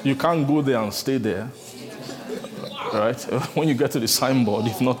 You can't go there and stay there. Right? When you get to the signboard,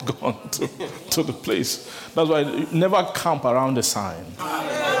 you've not gone to the place. That's why you never camp around the sign.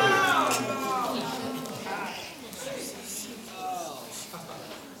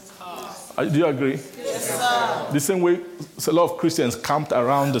 Do you agree? Yes, sir. The same way a lot of Christians camped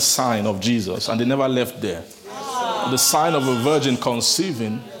around the sign of Jesus and they never left there. The sign of a virgin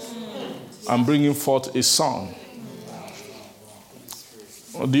conceiving and bringing forth a son.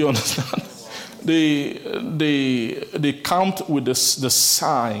 Do you understand? They camped with the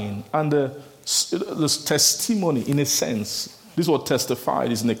sign and the testimony in a sense. This word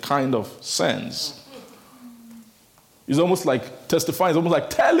testified is in a kind of sense. It's almost like testifying, it's almost like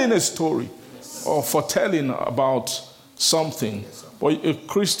telling a story or foretelling about something. But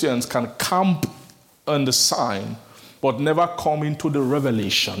Christians can camp on the sign but never come into the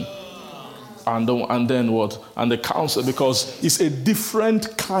revelation. And then what? And the counsel, because it's a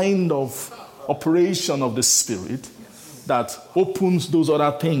different kind of operation of the Spirit that opens those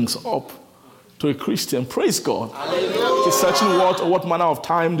other things up to a Christian. Praise God. Hallelujah. He's searching what manner of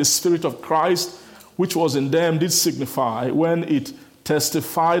time the Spirit of Christ, which was in them, did signify when it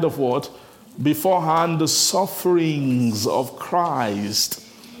testified of what? Beforehand the sufferings of Christ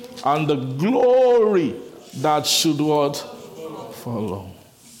and the glory that should what? Follow.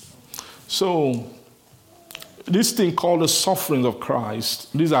 So, this thing called the sufferings of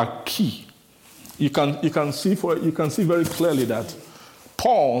Christ, these are key. You can see very clearly that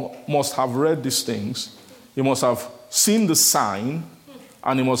Paul must have read these things. He must have seen the sign,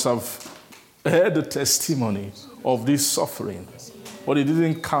 and he must have heard the testimony of this suffering. But he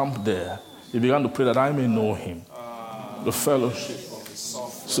didn't camp there. He began to pray that I may know him, the fellowship.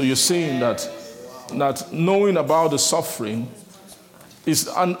 So you're saying that knowing about the suffering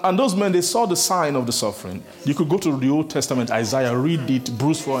And those men, they saw the sign of the suffering. You could go to the Old Testament, Isaiah, read it,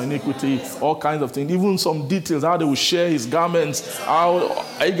 bruised for iniquity, all kinds of things. Even some details, how they will share his garments. How,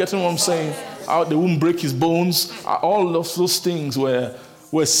 are you getting what I'm saying? How they won't break his bones. All of those things were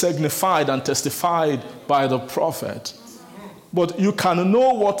signified and testified by the prophet. But you can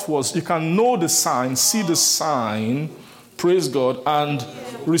know you can know the sign, see the sign, praise God, and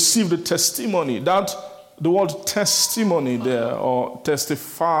receive the testimony. The word testimony there, or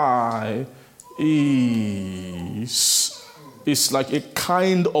testify, is like a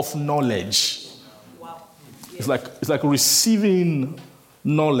kind of knowledge. It's like receiving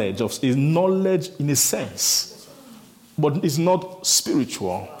knowledge, is knowledge in a sense, but it's not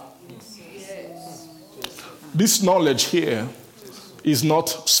spiritual. This knowledge here is not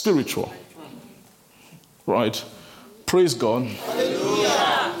spiritual. Right? Praise God.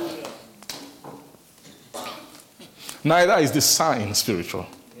 Hallelujah. Neither is the sign spiritual.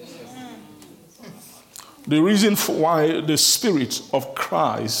 The reason for why the Spirit of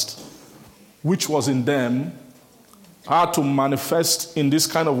Christ, which was in them, had to manifest in this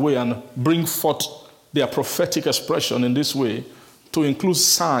kind of way and bring forth their prophetic expression in this way to include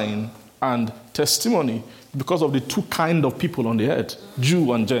sign and testimony, because of the two kind of people on the earth,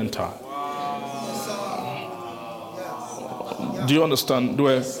 Jew and Gentile. Do you understand?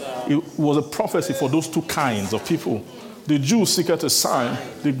 It was a prophecy for those two kinds of people. The Jew seeketh a sign,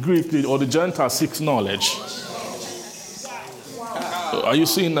 the Greek or the Gentile seeks knowledge. Are you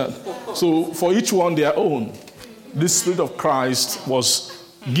seeing that? So for each one their own, this Spirit of Christ was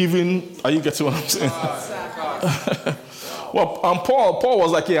given. Are you getting what I'm saying? Well, and Paul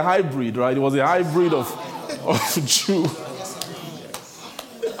was like a hybrid, right? He was a hybrid of Jew.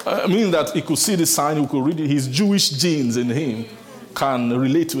 I mean that he could see the sign, he could read it. His Jewish genes in him can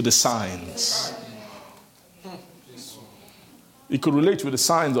relate with the signs. He could relate with the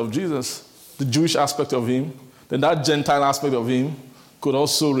signs of Jesus, the Jewish aspect of him. Then that Gentile aspect of him could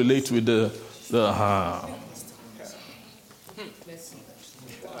also relate with the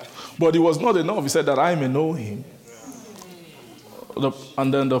But it was not enough. He said that I may know him.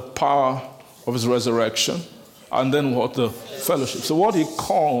 And then the power of his resurrection. And then what? The fellowship. So what he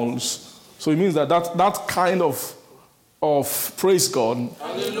calls, so it means that kind of praise God,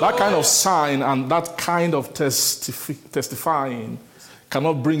 that kind of sign and that kind of testifying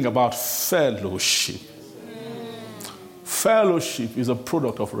cannot bring about fellowship. Fellowship is a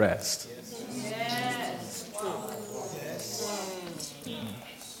product of rest.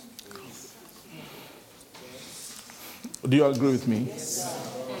 Do you agree with me?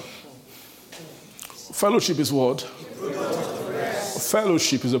 Fellowship is what?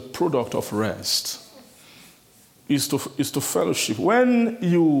 Fellowship is a product of rest. Is to fellowship. When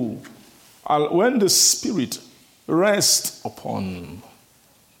the Spirit rests upon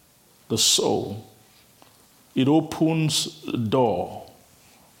the soul, it opens the door,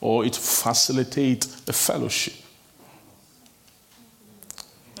 or it facilitates a fellowship.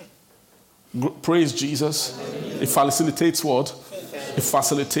 Praise Jesus. It facilitates what? It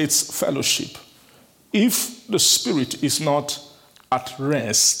facilitates fellowship. If the Spirit is not at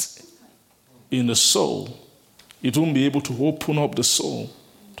rest in the soul, it won't be able to open up the soul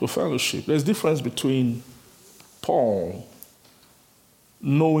to fellowship. There's a difference between Paul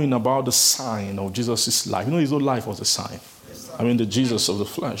knowing about the sign of Jesus' life. You know, his whole life was a sign. I mean, the Jesus of the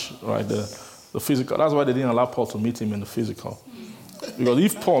flesh, right? The physical. That's why they didn't allow Paul to meet him in the physical. Because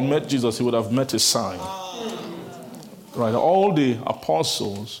if Paul met Jesus, he would have met his sign. Right? All the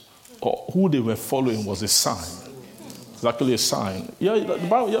apostles, or who they were following, was a sign. It's actually a sign. Yeah, the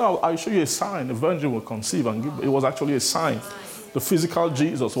Bible, I'll show you a sign. The virgin will conceive and give. It was actually a sign. The physical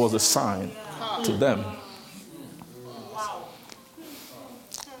Jesus was a sign to them.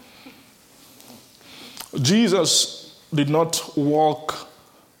 Jesus did not walk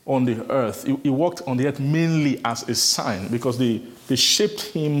on the earth. He walked on the earth mainly as a sign, because they shaped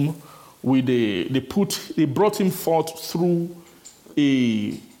him with they brought him forth through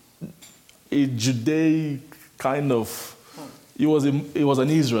a Judaic kind of. He was an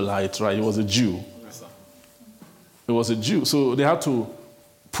Israelite, right? He was a Jew. He was a Jew, so they had to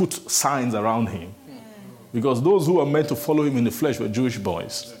put signs around him, because those who were meant to follow him in the flesh were Jewish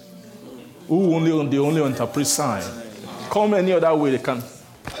boys, who only interpret sign. Come any other way they can.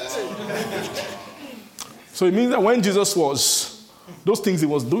 So it means that when Jesus was, those things he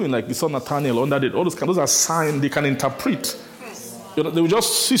was doing, like he saw Nathanael under it, all those are signs they can interpret. They will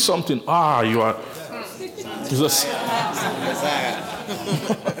just see something. You are Jesus.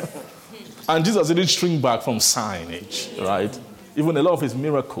 And Jesus didn't shrink back from signage, right? Even a lot of his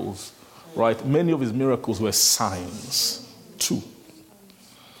miracles, right? Many of his miracles were signs too.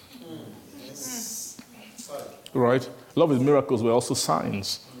 Right? A lot of his miracles were also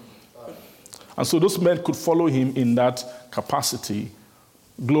signs. And so those men could follow him in that capacity.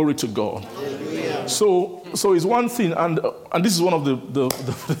 Glory to God. Hallelujah. So it's one thing, and this is one of the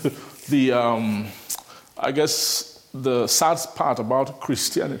I guess the sad part about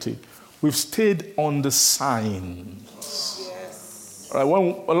Christianity. We've stayed on the signs. Yes. Right?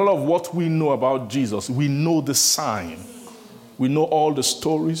 When a lot of what we know about Jesus, we know the sign. We know all the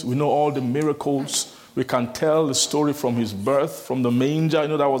stories. We know all the miracles. We can tell the story from his birth, from the manger.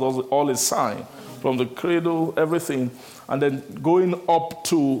 That was all a sign. From the cradle, everything. And then going up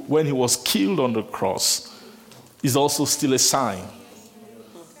to when he was killed on the cross is also still a sign.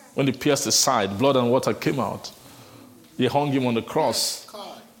 When he pierced his side, blood and water came out. They hung him on the cross.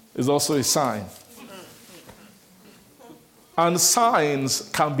 Is also a sign. And signs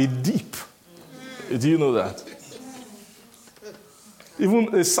can be deep. Do you know that?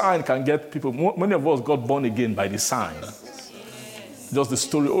 Even a sign can get people. Many of us got born again by the sign. Just the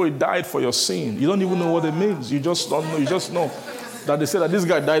story, oh, he died for your sin. You don't even know what it means. You just don't know. You just know that they say that this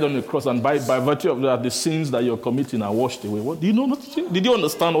guy died on the cross, and by virtue of that, the sins that you're committing are washed away. What do you know? Did you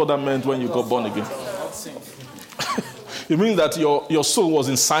understand what that meant when you got born again? It means that your soul was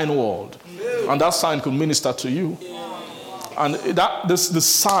in sign world, and that sign could minister to you. And the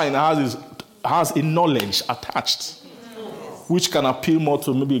sign has a knowledge attached, which can appeal more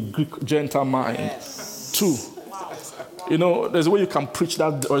to maybe a Greek Gentile mind too. There's a way you can preach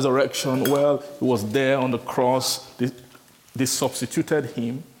that resurrection. Well, he was there on the cross. They substituted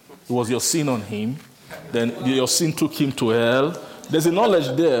him. It was your sin on him. Then your sin took him to hell. There's a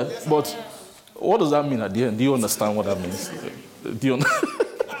knowledge there, but what does that mean at the end? Do you understand what that means?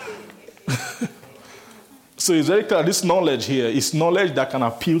 So it's very clear. This knowledge here is knowledge that can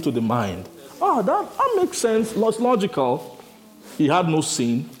appeal to the mind. That makes sense. It's logical. He had no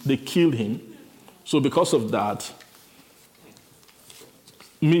sin. They killed him. So because of that,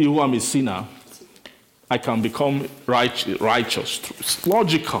 me who am a sinner, I can become righteous. It's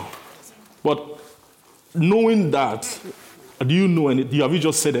logical. But knowing that, do you know anything? Have you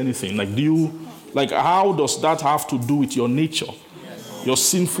just said anything? How does that have to do with your nature? Your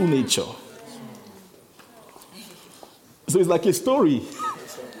sinful nature? So it's like a story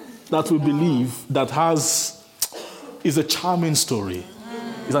that we believe is a charming story.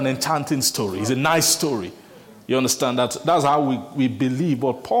 It's an enchanting story. It's a nice story. You understand that? That's how we believe.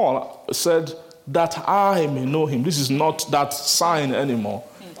 But Paul said that I may know him. This is not that sign anymore.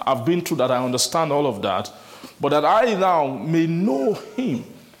 I've been through that. I understand all of that. But that I now may know him.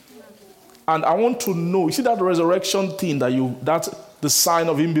 And I want to know. You see that resurrection thing that the sign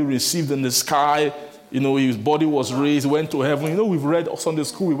of him being received in the sky. His body was raised, went to heaven. We've read Sunday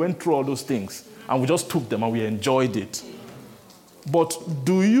school. We went through all those things. And we just took them and we enjoyed it. But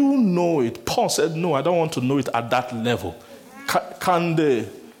do you know it? Paul said, no, I don't want to know it at that level. Can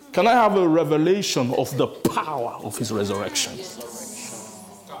I have a revelation of the power of his resurrection?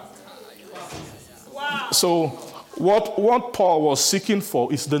 Wow. So what Paul was seeking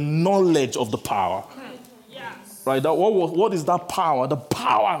for is the knowledge of the power. Right? What is that power? The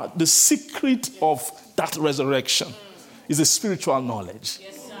power, the secret of that resurrection is a spiritual knowledge.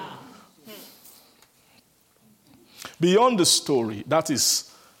 Beyond the story, that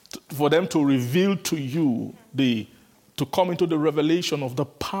is for them to reveal to you, to come into the revelation of the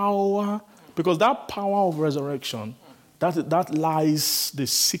power, because that power of resurrection, that lies the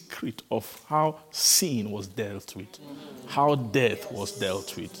secret of how sin was dealt with, how death was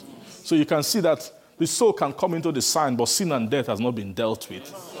dealt with. So you can see that the soul can come into the sign, but sin and death has not been dealt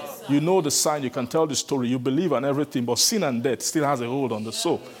with. You know the sign, you can tell the story, you believe and everything, but sin and death still has a hold on the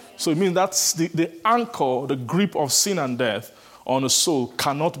soul. So it means that's the anchor, the grip of sin and death on the soul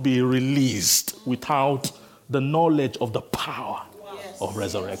cannot be released without the knowledge of the power of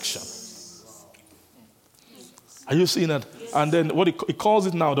resurrection. Are you seeing that? And then what he calls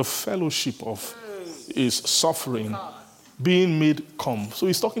it now, the fellowship of his suffering, being made So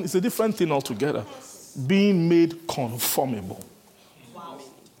he's talking, it's a different thing altogether. Being made conformable.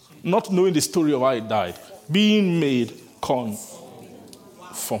 Not knowing the story of how he died. Being made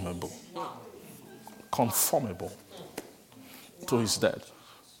conformable. Conformable to his death.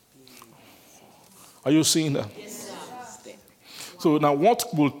 Are you seeing that? So now what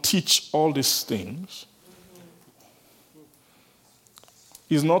will teach all these things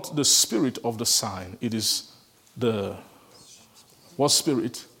is not the spirit of the sign. It is what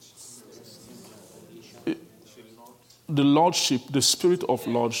spirit? The lordship, the spirit of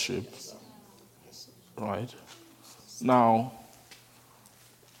lordship. Right? Now,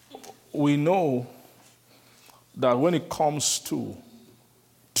 we know that when it comes to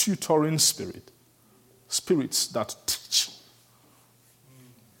tutoring spirit, spirits that teach,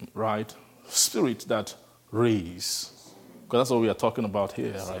 right? Spirits that raise. Because that's what we are talking about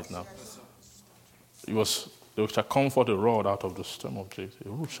here right now. They shall come forth a rod out of the stem of Jesse. A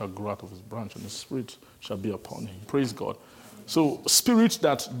root shall grow out of his branch, and the spirit shall be upon him. Praise God. So spirits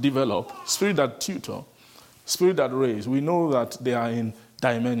that develop, spirit that tutor, spirit that raise, we know that they are in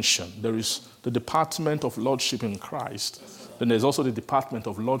dimension. There is the department of lordship in Christ. Then there's also the department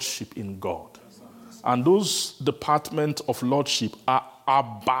of lordship in God. And those departments of lordship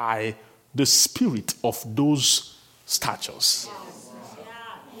are by the spirit of those statures.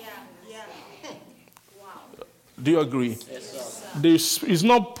 Do you agree? Yes, it's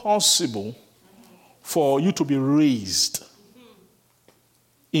not possible for you to be raised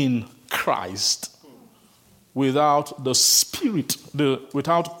in Christ without the spirit,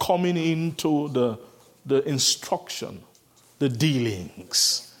 without coming into the instruction, the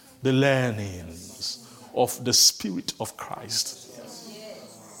dealings, the learnings of the Spirit of Christ.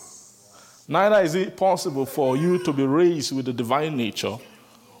 Neither is it possible for you to be raised with the divine nature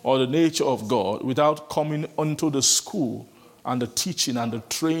or the nature of God without coming onto the school and the teaching and the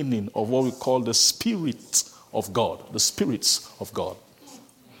training of what we call the Spirit of God, the spirits of God.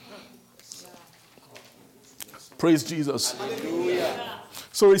 Praise Jesus. Hallelujah.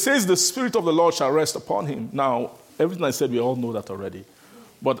 So he says the Spirit of the Lord shall rest upon him. Now, everything I said, we all know that already.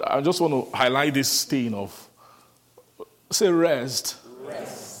 But I just want to highlight this thing of, say, rest.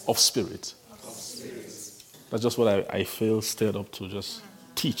 Of spirit. That's just what I feel stirred up to just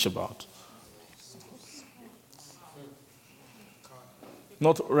teach about.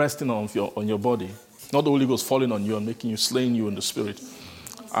 Not resting on your body. Not the Holy Ghost falling on you and making you, slaying you in the spirit.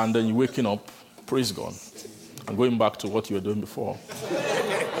 And then you waking up, praise God, and going back to what you were doing before.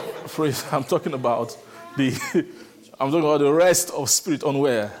 I'm talking about the rest of spirit on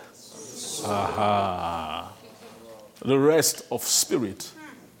where? Aha. The rest of spirit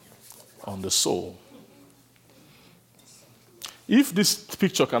on the soul. If this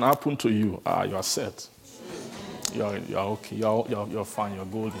picture can happen to you, you are set. You're okay. You're fine. You're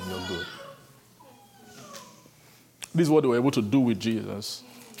golden. You're good. This is what they were able to do with Jesus.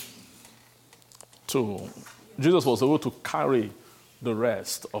 Jesus was able to carry the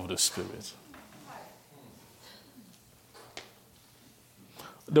rest of the Spirit.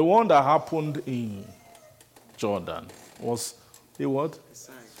 The one that happened in Jordan was a what?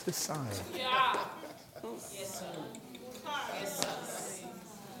 A sign. Yeah. Yes, sir. Yes, sir.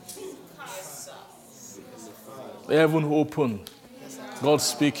 Yes, sir. The heaven opened. God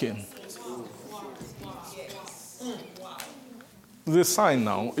speaking. It's a sign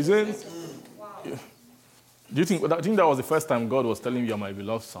now, isn't it? Do you think that was the first time God was telling you, "You're my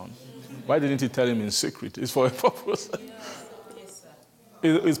beloved son"? Why didn't he tell him in secret? It's for a purpose.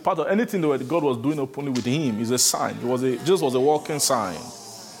 It's part of anything that God was doing openly with him is a sign. Jesus was a walking sign.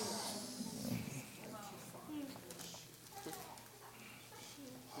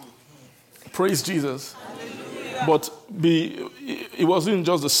 Praise Jesus. But it wasn't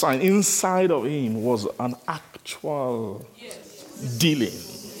just a sign. Inside of him was an actual dealing.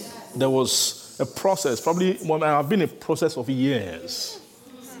 There was a process, probably might have been a process of years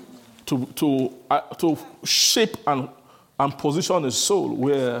to shape and position his soul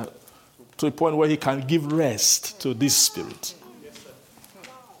to a point where he can give rest to this spirit.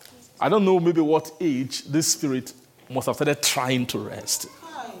 I don't know maybe what age this spirit must have started trying to rest.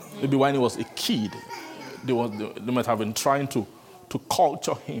 Maybe when he was a kid, they might have been trying to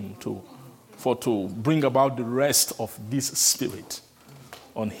culture him to bring about the rest of this spirit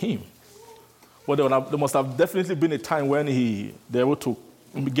on him. But there must have definitely been a time when they were able to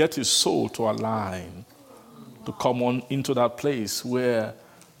get his soul to align, to come on into that place where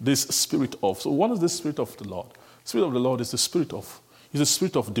this spirit of. So what is the spirit of the Lord? The spirit of the Lord is the spirit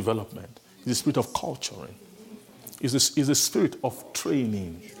of development. It's the spirit of culturing. It's the spirit of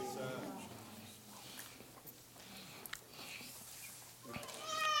training.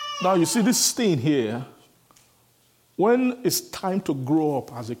 Now you see this thing here. When it's time to grow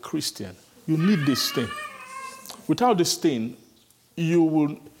up as a Christian, you need this thing. Without this thing, you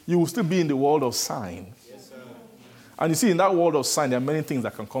will still be in the world of sign. Yes, sir. And you see, in that world of sign, there are many things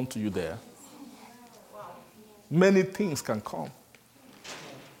that can come to you there. Many things can come.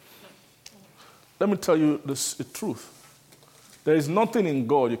 Let me tell you the truth. There is nothing in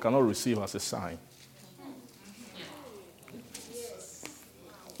God you cannot receive as a sign.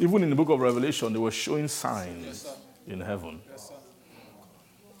 Even in the book of Revelation, they were showing signs in heaven.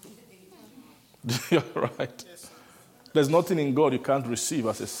 You're right. There's nothing in God you can't receive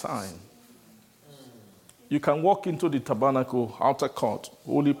as a sign. You can walk into the tabernacle, outer court,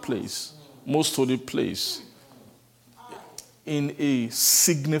 holy place, most holy place in a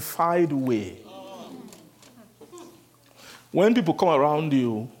signified way. When people come around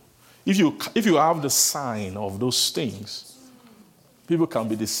you, if you have the sign of those things, people can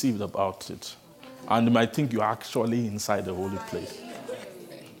be deceived about it. And they might think you're actually inside the holy place.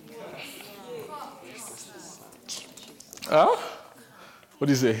 Huh? What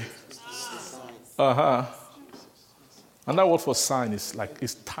do you say? Uh-huh. And that word for sign is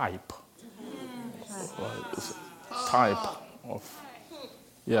type. It's a type of,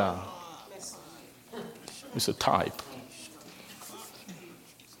 yeah. It's a type.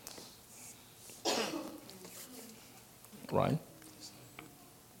 Right?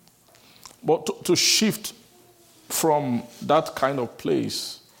 But to shift from that kind of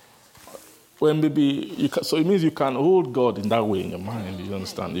place, when maybe so it means you can hold God in that way in your mind. You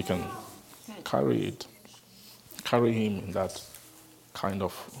understand? You can carry Him in that kind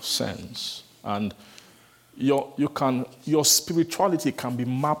of sense, and your spirituality can be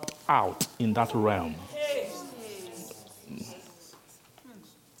mapped out in that realm,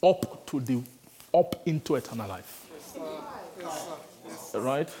 up into eternal life.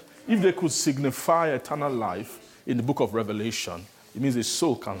 Right? If they could signify eternal life in the book of Revelation, it means a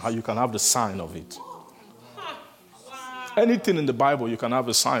soul you can have the sign of it. Anything in the Bible, you can have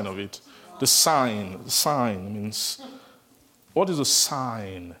a sign of it. The sign means, what is a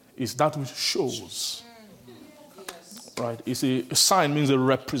sign? Is that which shows. Right? A sign means a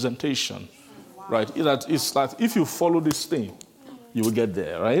representation. Right? It's that if you follow this thing, you will get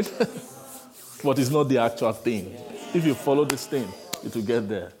there, right? But it's not the actual thing. If you follow this thing, it will get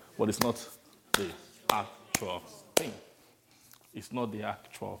there. But it's not the actual thing. It's not the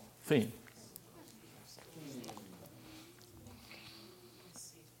actual thing.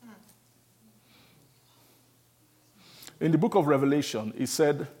 In the book of Revelation, he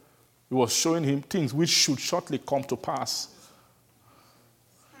said he was showing him things which should shortly come to pass.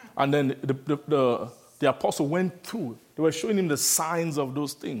 And then the apostle went through. They were showing him the signs of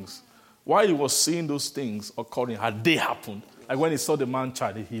those things. While he was seeing those things occurring, had they happened? Like when he saw the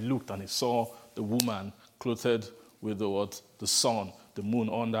man-child, he looked and he saw the woman clothed with the sun, the moon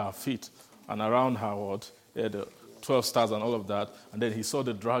under her feet, and around her, the 12 stars and all of that. And then he saw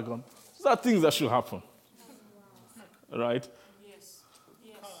the dragon. These are things that should happen. Right?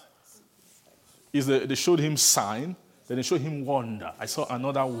 Yes. They showed him sign, then they showed him wonder. I saw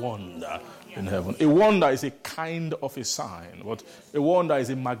another wonder in heaven. A wonder is a kind of a sign, but a wonder is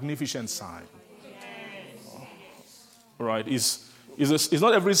a magnificent sign. Right? It's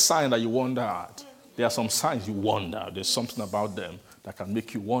not every sign that you wonder at. There are some signs you wonder. There's something about them that can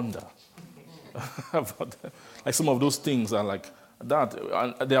make you wonder. Like some of those things are like that.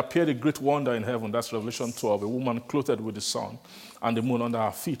 And there appeared a great wonder in heaven. That's Revelation 12. A woman clothed with the sun and the moon under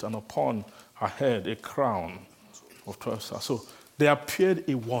her feet, and upon her head a crown of 12 stars. So there appeared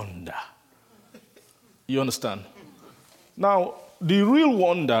a wonder. You understand? Now, the real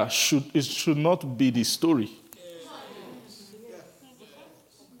wonder should not be the story.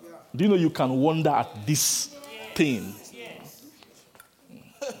 Do you know you can wonder at this thing?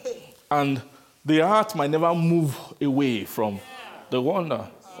 And the heart might never move away from the wonder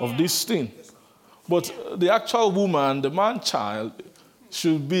of this thing. But the actual woman, the man-child,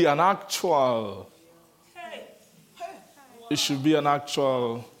 should be an actual... It should be an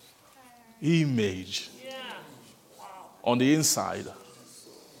actual image on the inside,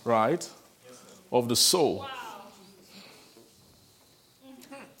 right, of the soul.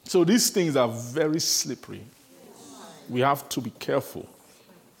 So these things are very slippery. We have to be careful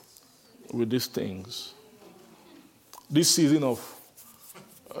with these things. This season of,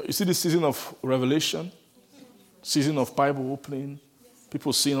 you see this season of revelation, season of Bible opening,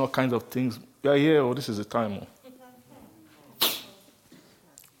 people seeing all kinds of things. Yeah, this is the time.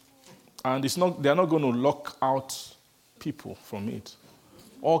 And they're not going to lock out people from it.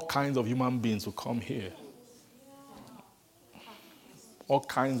 All kinds of human beings will come here. All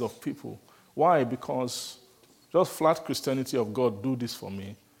kinds of people. Why? Because just flat Christianity of God, do this for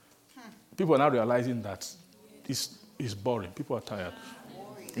me. People are now realizing that this is boring. People are tired.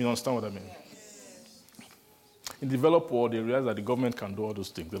 You understand what I mean? In the developed world, they realize that the government can do all those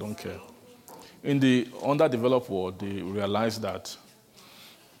things. They don't care. In the underdeveloped world, they realize that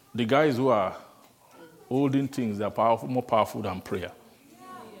the guys who are holding things, they are more powerful than prayer.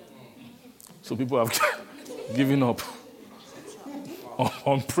 So people have given up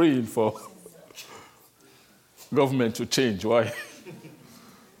on praying for government to change. Why?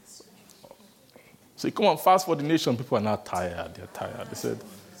 So come on, fast for the nation. People are not tired. They're tired. They said,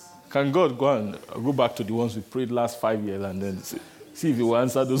 can God go back to the ones we prayed last 5 years and then see if he will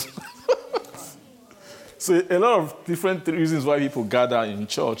answer those? So a lot of different reasons why people gather in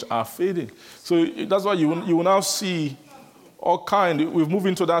church are fading. So that's why you will now see all kind. We've moved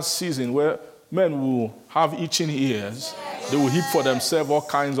into that season where men will have itching ears. They will heap for themselves all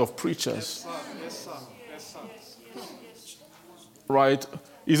kinds of preachers. Right?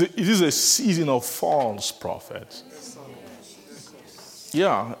 It is a season of false prophets.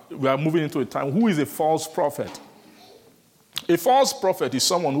 Yeah, we are moving into a time. Who is a false prophet? A false prophet is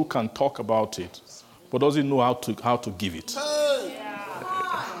someone who can talk about it, but doesn't know how to give it.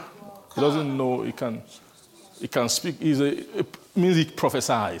 He doesn't know he can speak. It means he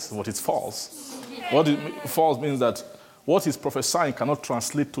prophesies, but it's false. False means that what he's prophesying cannot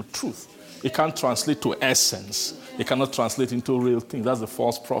translate to truth. It can't translate to essence. It cannot translate into real things. That's the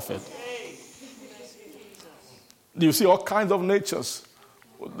false prophet. You see all kinds of natures.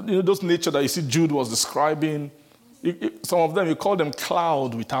 Those nature that you see Jude was describing, some of them, you call them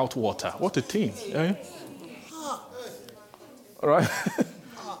cloud without water. What a thing. Eh? Right?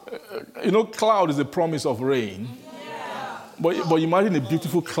 Cloud is a promise of rain. But imagine a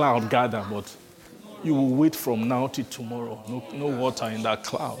beautiful cloud gather, but you will wait from now till tomorrow. No water in that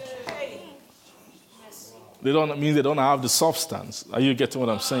cloud. They don't have the substance. Are you getting what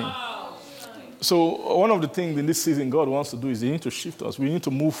I'm saying? So one of the things in this season God wants to do is He needs to shift us. We need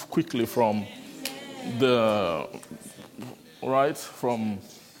to move quickly from the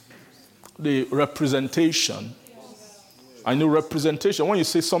representation. I know representation. When you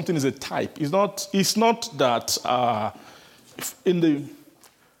say something is a type, it's not that in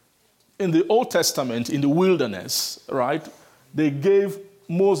the Old Testament, in the wilderness, right? They gave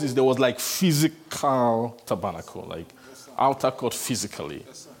Moses, there was like physical tabernacle, like outer court physically.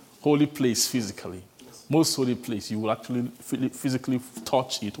 Holy place physically. Most holy place, you will actually physically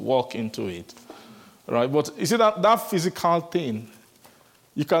touch it, walk into it. Right? But you see that physical thing,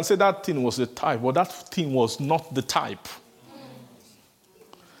 you can say that thing was a type, but that thing was not the type.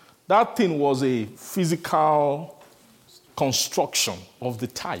 That thing was a physical construction of the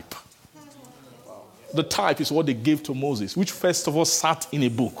type. The type is what they gave to Moses, which first of all sat in a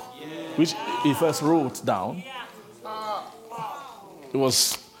book, which he first wrote down. It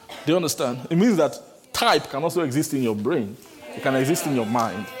was... Do you understand? It means that type can also exist in your brain. It can exist in your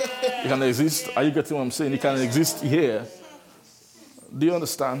mind. It can exist... Are you getting what I'm saying? It can exist here. Do you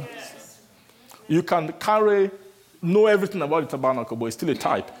understand? You can know everything about the tabernacle, but it's still a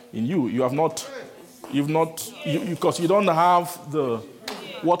type in you. Because you don't have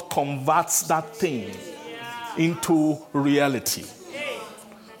what converts that thing into reality.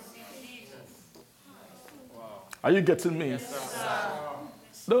 Are you getting me?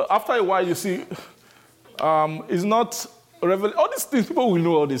 After a while, you see, it's not revelation. All these things, people will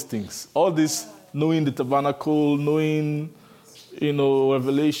know all these things. All this knowing the tabernacle, knowing,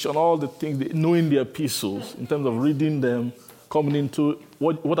 revelation, all the things, knowing the epistles, in terms of reading them, coming into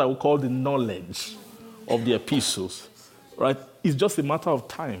what I would call the knowledge of the epistles, right? It's just a matter of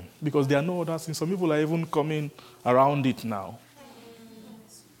time because there are no other things. Some people are even coming around it now.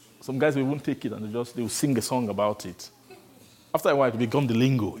 Some guys will even take it and they will sing a song about it. After a while, it becomes the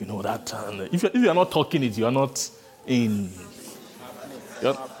lingo, that. And if you're not talking it, you are not in.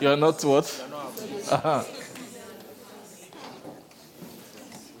 You're not what? Uh-huh.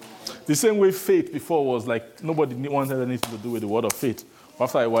 The same way faith before was like nobody wanted anything to do with the word of faith.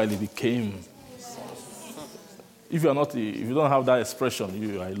 After a while, it became. If you don't have that expression,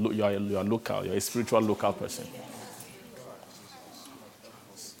 you are local. You're a spiritual local person.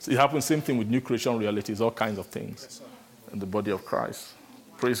 So it happens same thing with new creation realities, all kinds of things. In the body of Christ.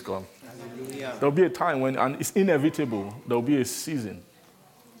 Praise God. Hallelujah. There'll be a time when, and it's inevitable, there'll be a season.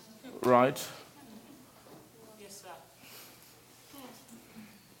 Right? Yes, sir.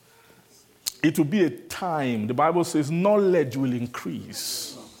 It will be a time, the Bible says, knowledge will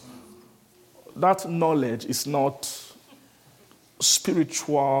increase. That knowledge is not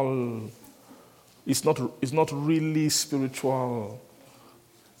spiritual. It's not really spiritual.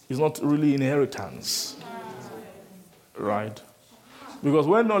 It's not really inheritance. Right? Because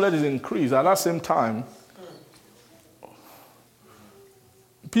when knowledge is increased, at that same time,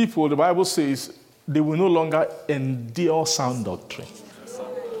 people, the Bible says, they will no longer endure sound doctrine.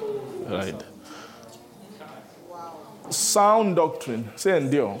 Right? Sound doctrine. Say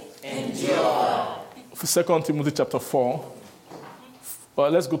endure. Endure. 2 Timothy chapter 4.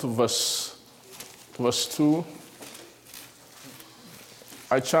 Let's go to verse 2.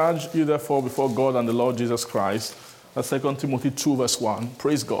 I charge you therefore before God and the Lord Jesus Christ. That's 2 Timothy 2 verse 1.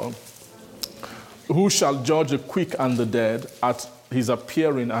 Praise God. Who shall judge the quick and the dead at his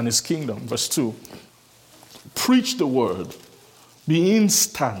appearing and his kingdom. Verse 2. Preach the word. Be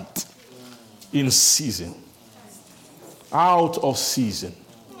instant in season, out of season,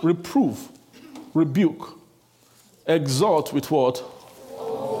 reprove, rebuke, exhort with what?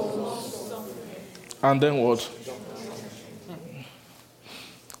 And then what?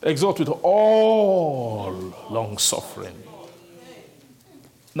 Exhort with all long suffering.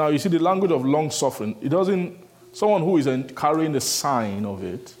 Now you see the language of long suffering. It doesn't, someone who is carrying the sign of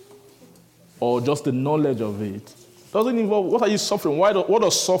it or just the knowledge of it doesn't involve, what are you suffering? What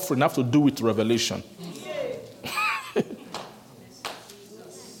does suffering have to do with revelation?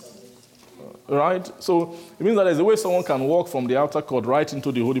 Right? So it means that there's a way someone can walk from the outer court right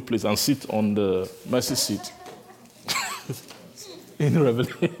into the holy place and sit on the mercy seat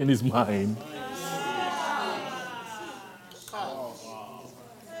in his mind.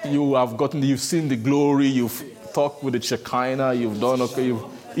 You've seen the glory, you've talked with the Shekinah, you've done okay, you've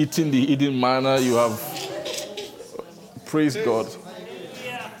eaten the hidden manna, you have praised God.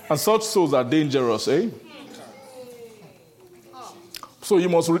 And such souls are dangerous, eh? So you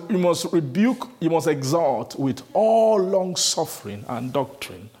must rebuke, you must exhort with all long suffering and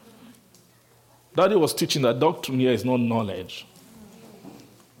doctrine. Daddy was teaching that doctrine here is not knowledge.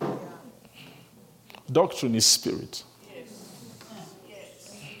 Doctrine is spirit.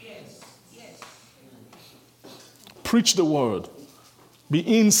 Preach the word. Be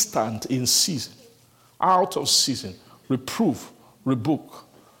instant in season, out of season. Reprove, rebuke,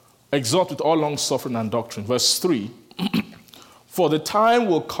 exhort with all long suffering and doctrine. Verse 3. For the time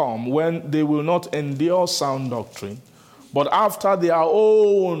will come when they will not endure sound doctrine, but after their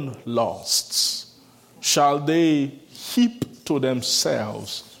own lusts shall they heap to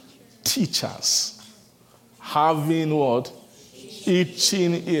themselves teachers, having what?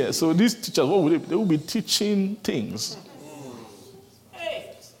 Itching ears. So these teachers, what will they? They will be teaching things.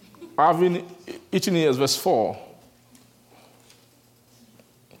 Having itching ears, verse 4.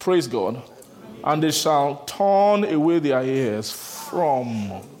 Praise God. And they shall turn away their ears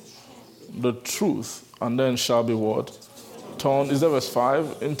from the truth, and then shall be what? Turn, is that verse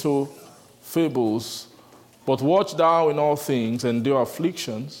 5? Into fables. But watch thou in all things, endure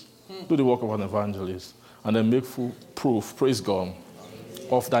afflictions, do the work of an evangelist, and then make full proof, praise God,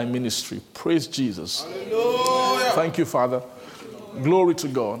 of thy ministry. Praise Jesus. Hallelujah. Thank you, Father. Glory to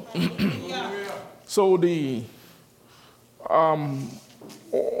God. So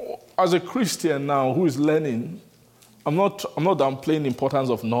as a Christian now who is learning, I'm not downplaying the importance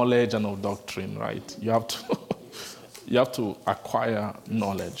of knowledge and of doctrine, right? You have to acquire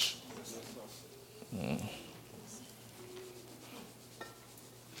knowledge.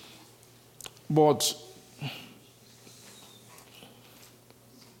 But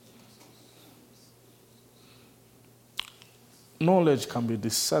knowledge can be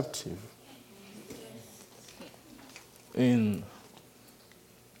deceptive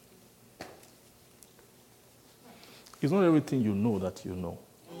it's not everything you know that you know.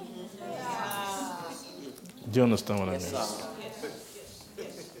 Do you understand what I mean?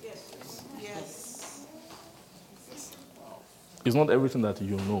 Yes. It's not everything that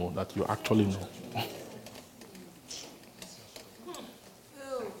you know that you actually know.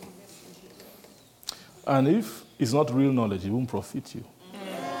 And if it's not real knowledge, it won't profit you.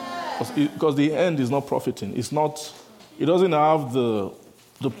 Because the end is not profiting. It doesn't have the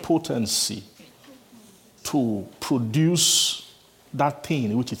potency to produce that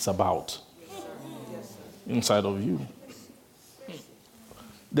thing which it's about inside of you.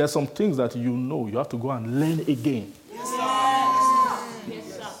 There are some things that you know you have to go and learn again. Yes, sir.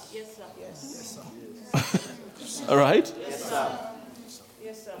 Yes, sir. All right? Yes, sir.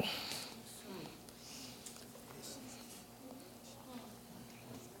 Yes, sir.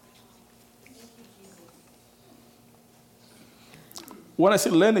 When I say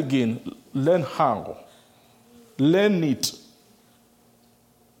learn again, learn how. Learn it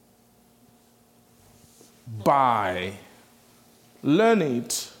by learn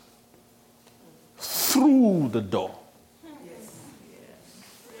it through the door.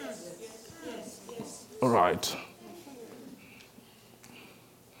 All right.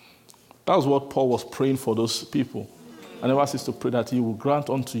 That's what Paul was praying for those people. I never cease to pray that he will grant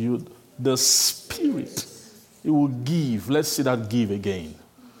unto you the Spirit. He will give. Let's see that give again.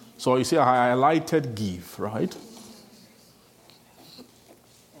 So you see, I highlighted give, right?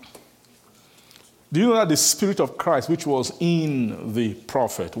 Do you know that the Spirit of Christ, which was in the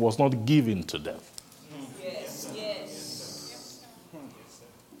prophet, was not given to them? Yes.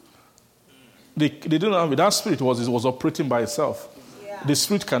 They didn't have it. That Spirit was operating by itself. Yeah. The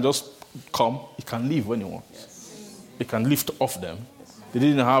Spirit can just come. It can leave when it wants. It can lift off them. They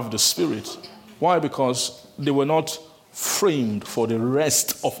didn't have the Spirit. Why? Because they were not framed for the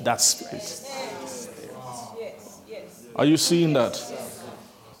rest of that Spirit. Are you seeing that?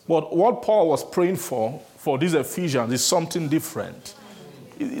 But what Paul was praying for these Ephesians is something different.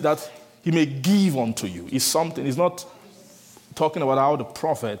 That he may give unto you. It's something. It's not talking about how the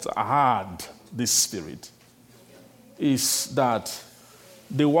prophets had this spirit. It's that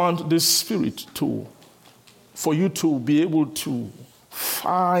they want this spirit for you to be able to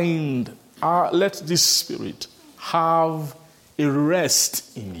find, let this spirit have a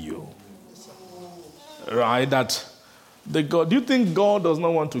rest in you. Right? Do you think God does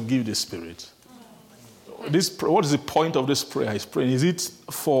not want to give the spirit? What is the point of this prayer he's praying? Is it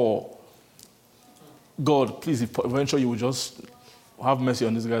for God, please, eventually you will just have mercy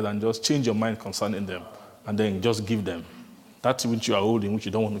on these guys and just change your mind concerning them and then just give them that which you are holding, which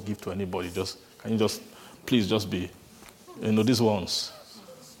you don't want to give to anybody. Can you just, please just be, these ones.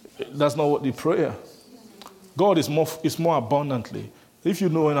 That's not what the prayer. God is more abundantly. If you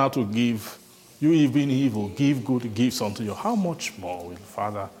know how to give, you being evil, give good gifts unto you. How much more will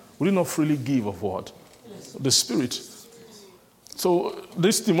Father, will you not freely give of what? The Spirit. So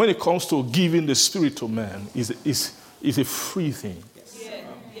this thing, when it comes to giving the Spirit to man, is a free thing.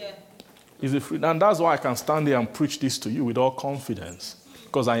 Yeah. It's a free, and that's why I can stand there and preach this to you with all confidence,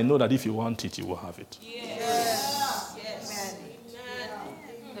 because I know that if you want it, you will have it. Yes.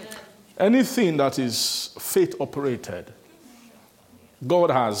 Anything that is faith operated, God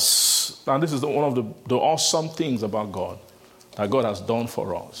has, and this is one of the awesome things about God that God has done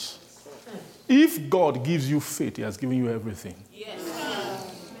for us. If God gives you faith, He has given you everything. Yes.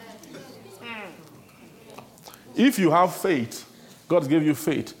 If you have faith, God gave you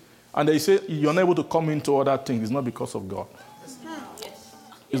faith, and they say you're not able to come into other things, it's not because of God.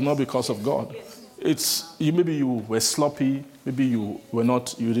 It's not because of God. Maybe you were sloppy, maybe you were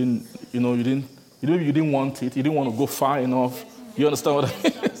not, you didn't want it, you didn't want to go far enough. You understand what I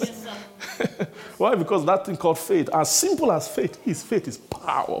mean? Yes, sir. Why? Because that thing called faith, as simple as faith is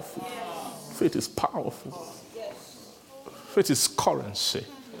powerful. Faith is powerful. Faith is currency.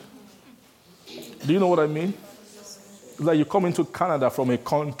 Do you know what I mean? It's like you come into Canada from a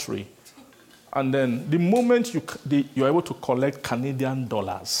country, and then the moment you're able to collect Canadian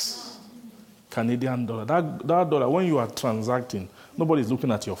dollars, that dollar, when you are transacting, nobody's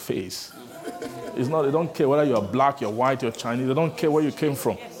looking at your face. It's not, they don't care whether you're black, you're white, you're Chinese. They don't care where you came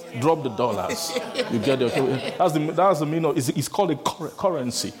from. Drop the dollars. You get it. That's the meaning of it's called a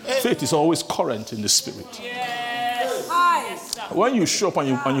currency. Faith is always current in the spirit. Yes. When you show up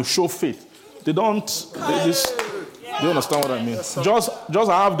and you show faith, they you understand what I mean? Just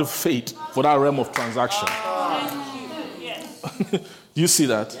have the faith for that realm of transaction. You see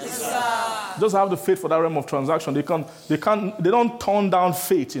that? Yes, just have the faith for that realm of transaction. They don't turn down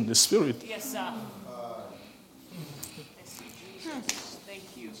faith in the spirit. Yes, sir. Thank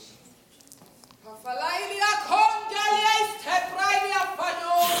you.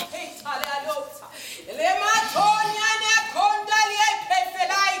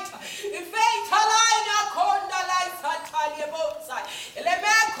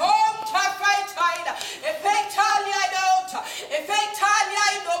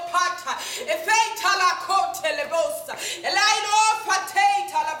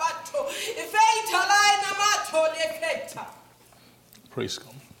 Praise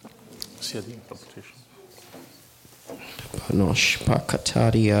God. See the interpretation. Panosh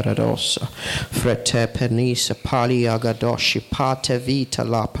pakataria radosa frete penisa palia gadoshi pate vita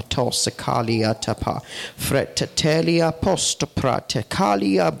la patosa kalia tapa frete telia posta prate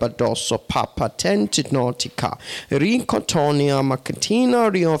kalia badoso papa tentinautica rincotonia macatina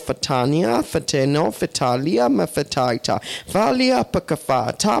riofatania fateno fetalia mafetaita valia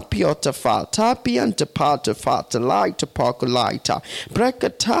pacafa tapiota fa tapianta pata fata laita pocolaita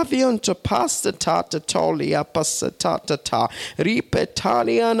brecatavion to pasta tata tolia passatata ta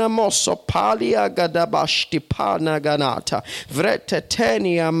ripetaliana mosopalia gadabashti pana ganata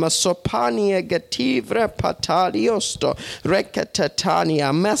vretetenia masopania gativre pataliosto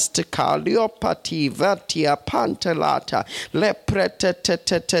recatatania mesticaliopati vertia pantelata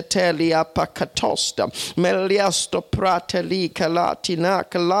lepretetetetelia pacatosta meliasto prateli calatina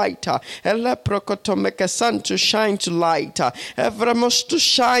calaita eleprocotomeca sun to shine to light ever must to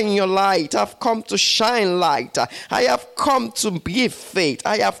shine your light. I've come to shine light. I have come to give faith.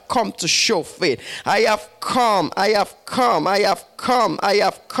 I have come to show faith. I have come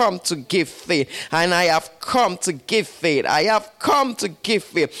to give faith. And I have come to give faith. I have come to give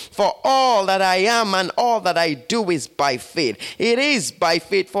faith. For all that I am and all that I do is by faith. It is by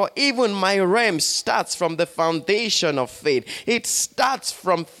faith. For even my realm starts from the foundation of faith. It starts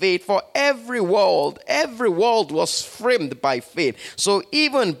from faith. For every world was framed by faith. So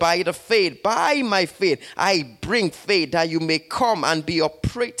even by the faith, by my faith, I bring faith that you may come and be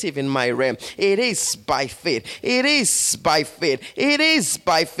operative in my realm. It is by faith. It is by faith. It is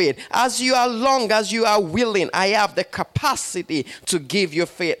by faith. As long as you are willing, I have the capacity to give you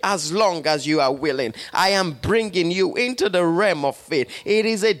faith. As long as you are willing, I am bringing you into the realm of faith. It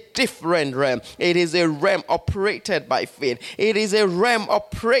is a different realm. It is a realm operated by faith. It is a realm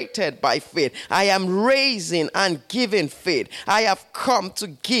operated by faith. I am raising and giving faith. I have come to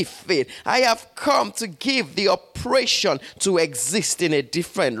give faith. I have come to give the operation to exist in a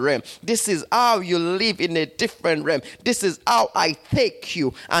different realm. This is how you live in a different realm. This is how I take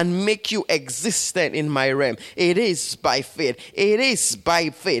you and make you existent in my realm. It is by faith. It is by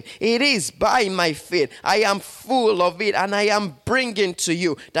faith. It is by my faith. I am full of it and I am bringing to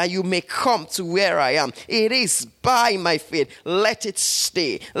you that you may come to where I am. It is by my faith. Let it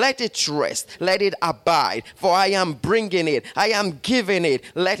stay. Let it rest. Let it abide. For I am bringing it. I am giving it.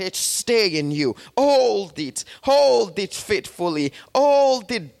 Let it stay in you. Hold it. Hold it faithfully.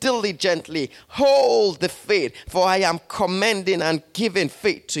 Hold it diligently. Hold the faith. For I am commending and giving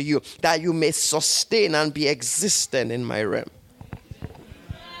faith to you that you may sustain and be existent in my realm.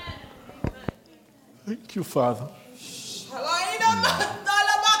 Thank you, Father.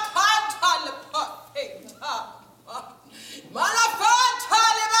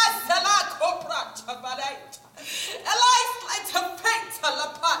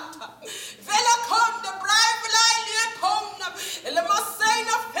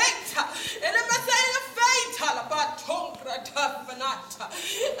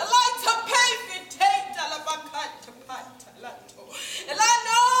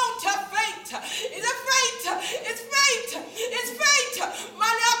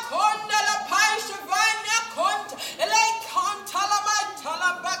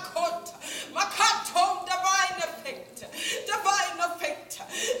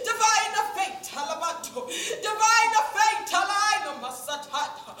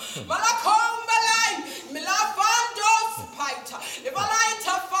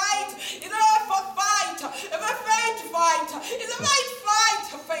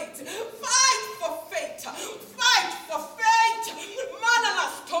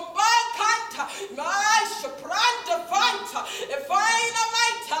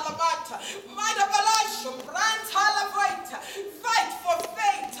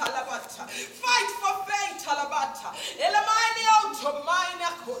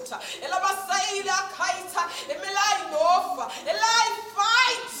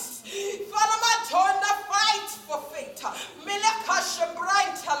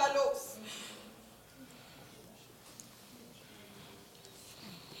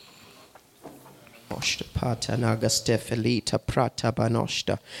 Patanaga stefelita prata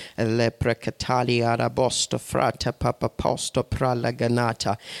banosta, leprecatali arabosto frata papaposto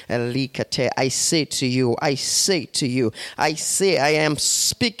pralaganata, elicate. I say to you, I am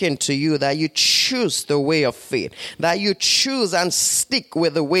speaking to you that you choose the way of faith, that you choose and stick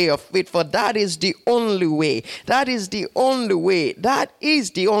with the way of faith, for that is the only way. That is the only way. That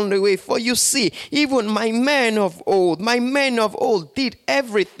is the only way. For you see, even my men of old did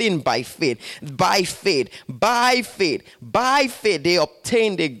everything by faith. By faith, they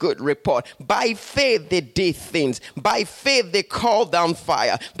obtained a good report. By faith, they did things. By faith, they called down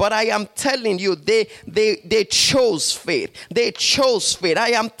fire. But I am telling you, they chose faith. They chose faith. I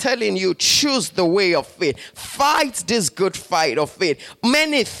am telling you, choose the way of faith. Fight this good fight of faith.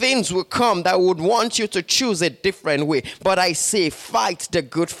 Many things will come that would want you to choose a different way. But I say, fight the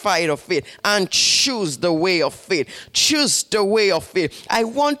good fight of faith and choose the way of faith. Choose the way of faith. I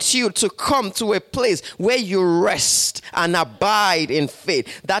want you to come to a place where you rest and abide in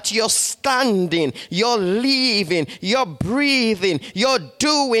faith, that you're standing, you're living, you're breathing, you're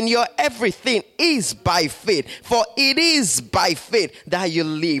doing, your everything is by faith. For it is by faith that you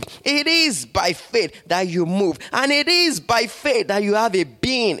live. It is by faith that you move. And it is by faith that you have a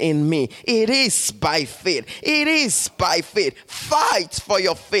being in me. It is by faith. It is by faith. Fight for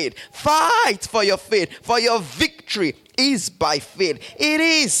your faith. Fight for your faith. For your victory victory is by faith. It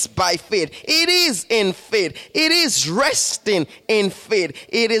is by faith. It is in faith. It is resting in faith.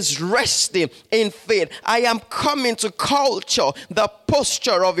 It is resting in faith. I am coming to culture the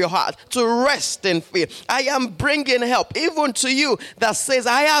posture of your heart to rest in faith. I am bringing help even to you that says,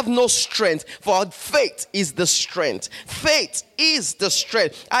 I have no strength, for faith is the strength. Faith is the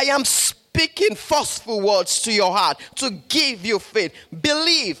strength. I am speaking forceful words to your heart to give you faith.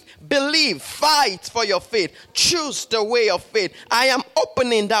 Believe, fight for your faith. Choose the way of faith. I am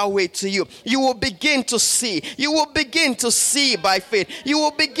opening that way to you. You will begin to see. You will begin to see by faith. You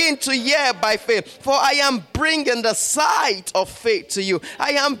will begin to hear by faith. For I am bringing the sight of faith to you.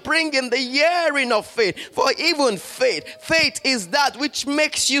 I am bringing the hearing of faith. For even faith is that which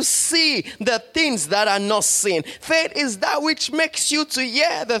makes you see the things that are not seen. Faith is that which makes you to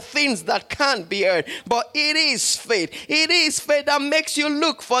hear the things that can't be heard. But it is faith. It is faith that makes you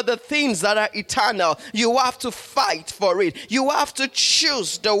look for the things that are eternal. You have to fight for it. You have to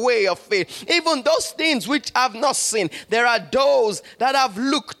choose the way of faith. Even those things which have not seen, there are those that have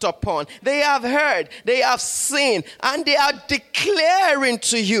looked upon. They have heard, they have seen, and they are declaring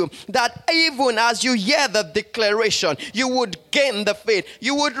to you that even as you hear the declaration, you would gain the faith.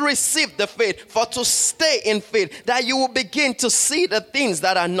 You would receive the faith. For to stay in faith, that you will begin to see the things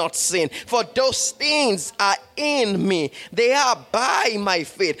that are not seen. For those things are in me. They are by my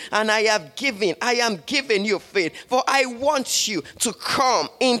faith. And I am giving you faith. For I want you to come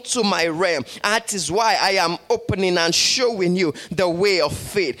into my realm. That is why I am opening and showing you the way of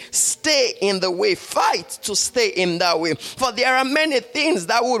faith. Stay in the way. Fight to stay in that way. For there are many things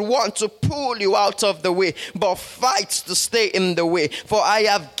that would want to pull you out of the way. But fight to stay in the way. For I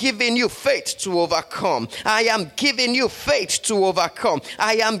have given you faith to overcome. I am giving you faith to overcome.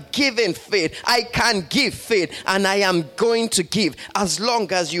 I am giving faith. I can give faith. And I am going to give as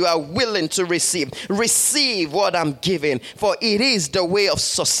long as you are willing to receive. Receive what I'm giving. For it is the way of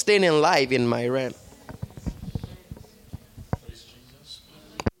sustaining life in my realm.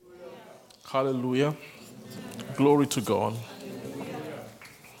 Hallelujah. Glory to God.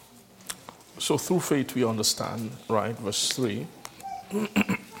 So through faith we understand, right? Verse 3.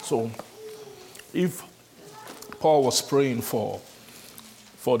 So if Paul was praying for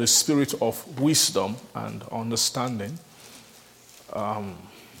the spirit of wisdom and understanding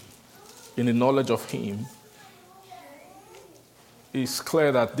in the knowledge of him, it's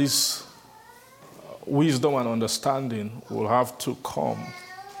clear that this wisdom and understanding will have to come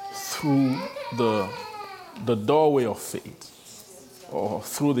through the doorway of faith, or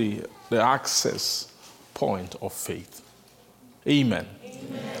through the access point of faith. Amen.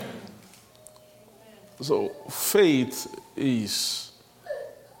 Amen. So faith is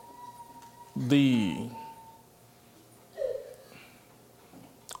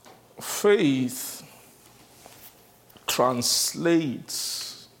faith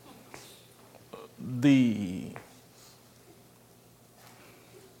translates the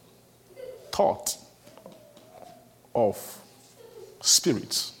thought of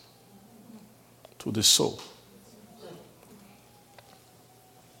spirits to the soul.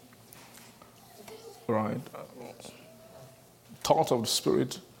 Right? Thought of the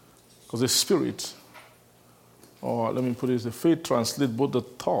spirit, because the spirit, or let me put it this, the faith translates both the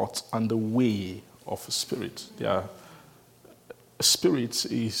thought and the way of a spirit. Spirit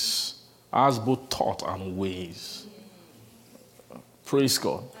has both thought and ways. Praise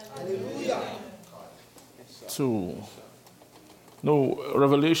God. Hallelujah. To know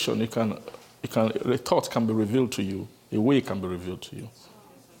revelation, a thought can be revealed to you, a way can be revealed to you.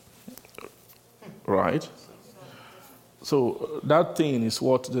 Right? So that thing is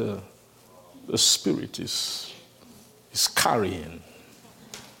what the spirit is carrying.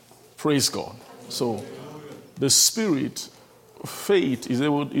 Praise God. So the spirit, faith is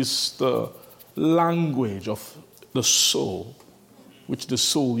the language of the soul, which the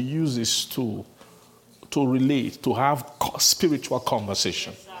soul uses to relate, to have spiritual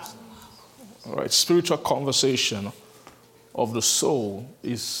conversation. All right, spiritual conversation of the soul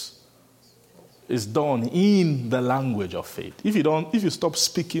is done in the language of faith. If you stop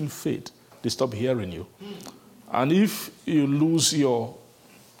speaking faith, they stop hearing you. And if you lose your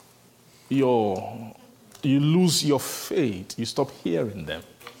faith, you stop hearing them.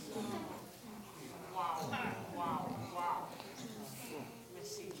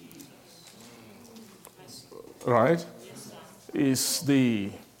 Right?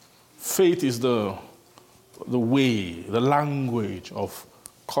 Faith is the way, the language of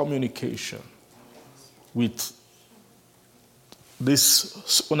communication with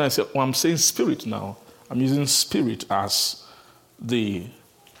this. When I'm saying spirit now, I'm using spirit as the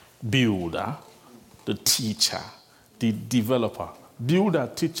builder, the teacher, the developer. Builder,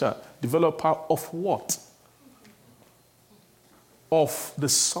 teacher, developer of what? Of the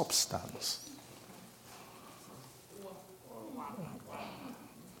substance.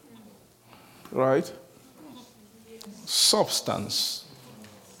 Right? Substance.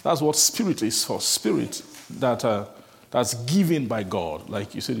 That's what spirit is for. Spirit that's given by God.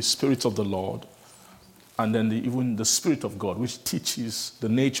 Like you say, the Spirit of the Lord. And then even the Spirit of God, which teaches the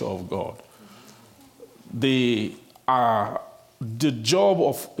nature of God. They are the job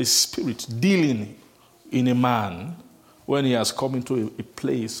of a spirit dealing in a man when he has come into a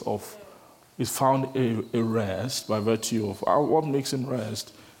place of, he's found a rest by virtue of, what makes him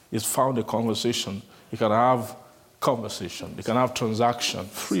rest is found a conversation. He can have conversation. He can have transaction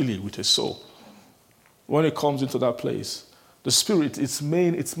freely with his soul. When it comes into that place, the spirit, its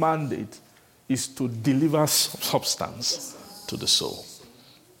mandate is to deliver substance to the soul.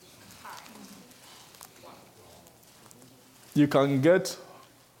 You can get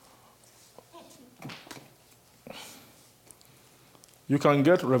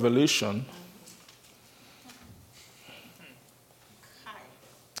revelation,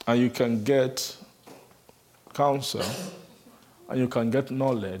 and you can get counsel, and you can get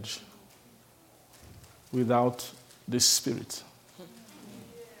knowledge without the Spirit.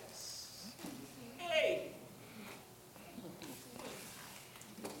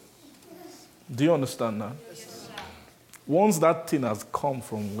 Do you understand that? Once that thing has come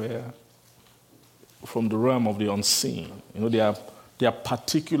from the realm of the unseen, there are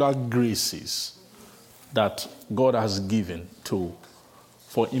particular graces that God has given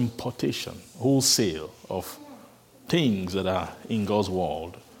for importation, wholesale of things that are in God's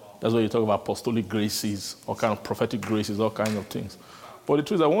world. That's why you talk about apostolic graces, all kind of prophetic graces, all kinds of things. But the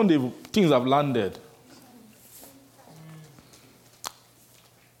truth is that one day things have landed.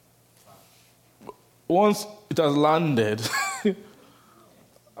 Once it has landed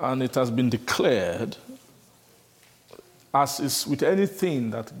and it has been declared, as is with anything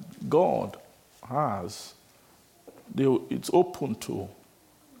that God has, it's open to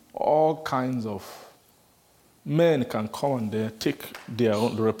all kinds of men can come and they take their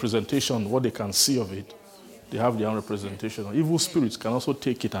own representation, what they can see of it. They have their own representation. Evil spirits can also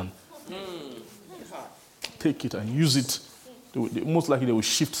take it and use it. Most likely they will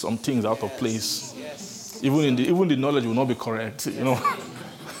shift some things out of place. Even the knowledge will not be correct,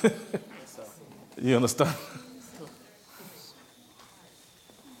 You understand?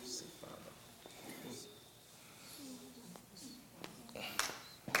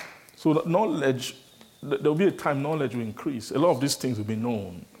 So knowledge, there will be a time knowledge will increase. A lot of these things will be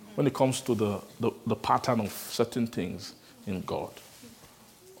known when it comes to the pattern of certain things in God.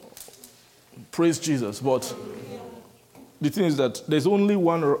 Praise Jesus. But the thing is that there's only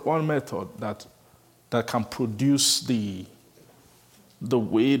one method that can produce the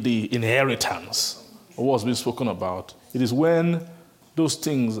inheritance of what's been spoken about. It is when those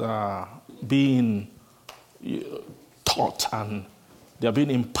things are being taught and they are being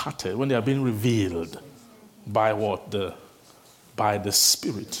imparted, when they are being revealed by what? By the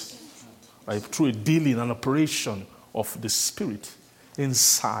Spirit. Right? Through a dealing and operation of the Spirit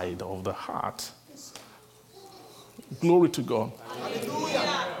inside of the heart. Glory to God.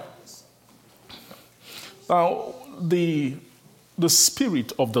 Hallelujah. Now, the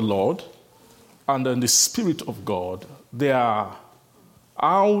Spirit of the Lord and then the Spirit of God,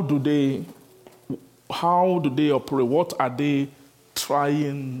 how do they operate? What are they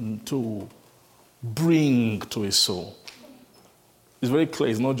trying to bring to a soul? It's very clear,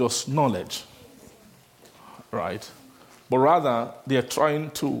 it's not just knowledge, right? But rather, they are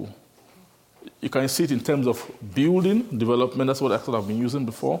trying to, you can see it in terms of building, development, that's what I've been using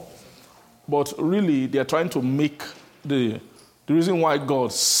before. But really, they are trying to make the reason why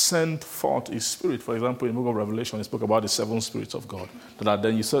God sent forth His Spirit. For example, in the book of Revelation, He spoke about the 7 spirits of God. That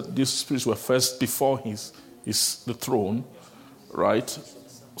then you said these spirits were first before the throne, right?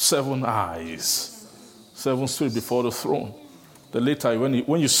 7 eyes, 7 spirits before the throne. Then later,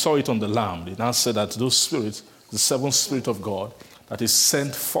 when you saw it on the Lamb, it now said that those spirits, the 7 spirits of God, that is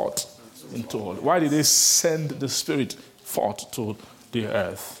sent forth into all. Why did they send the Spirit forth to the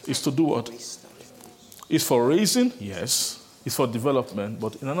earth? It's to do what? It's for raising, yes. It's for development,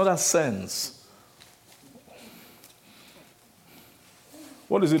 but in another sense,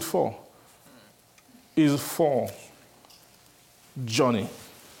 what is it for? It's for journey.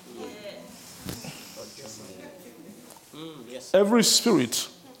 Every spirit,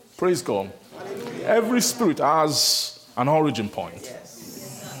 praise God, every spirit has an origin point.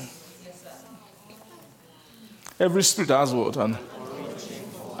 Every spirit has what?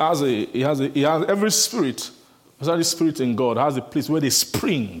 Every spirit The Holy Spirit in God has a place where they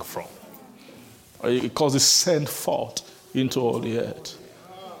spring from. It calls it sent forth into all the earth.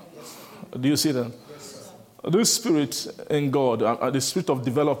 Do you see that? The Spirit in God, the Spirit of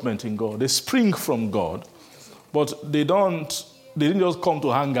development in God, they spring from God, but they didn't just come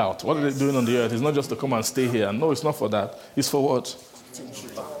to hang out. What are they doing on the earth? It's not just to come and stay here. No, it's not for that. It's for what?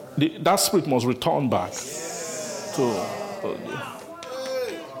 That Spirit must return back to.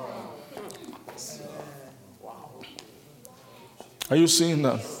 Are you seeing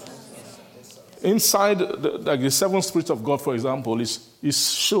that? Inside, the seven spirits of God, for example, is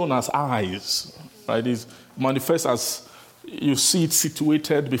shown as eyes, right? It manifests as, you see it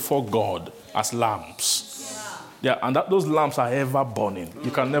situated before God as lamps. Yeah, and those lamps are ever burning.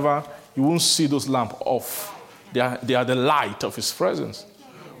 You won't see those lamps off. They are the light of His presence.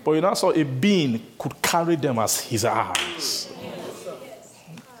 But you now saw a being could carry them as his eyes.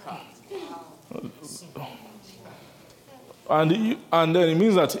 And then it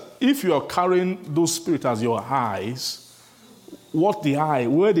means that if you are carrying those spirits as your eyes, where the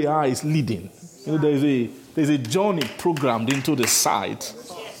eye is leading, there's a journey programmed into the sight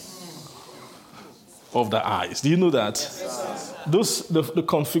of the eyes. Do you know that? The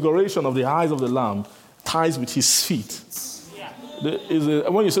configuration of the eyes of the lamb ties with his feet.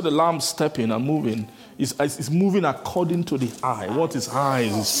 When you say the lamb stepping and moving, it's moving according to the eye. What his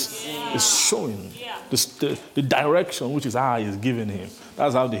eyes is showing. The direction which his eye is giving him.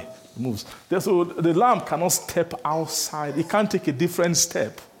 That's how it moves. So the lamb cannot step outside. It can't take a different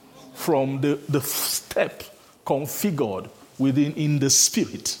step from the step configured in the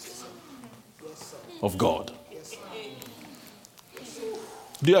Spirit of God.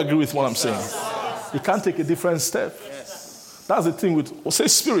 Do you agree with what I'm saying? You can't take a different step. That's the thing with, say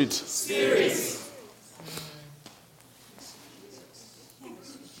spirit. Spirit.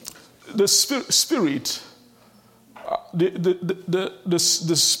 The spirit, the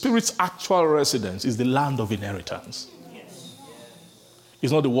spirit's actual residence is the land of inheritance.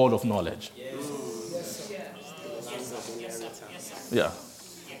 It's not the world of knowledge. Yeah.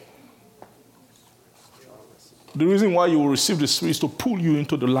 The reason why you will receive the Spirit is to pull you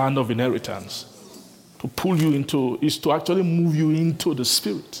into the land of inheritance. Is to actually move you into the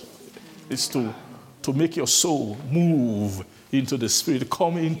Spirit. It's to make your soul move into the Spirit,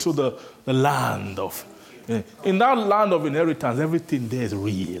 come into the land of. In that land of inheritance, everything there is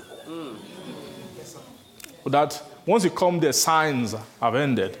real. That once you come there, signs have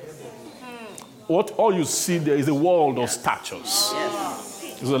ended. All you see there is a world of statues.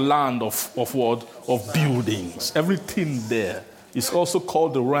 It's a land of what? Of buildings. Everything there is also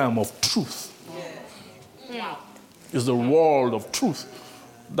called the realm of truth. It's the world of truth.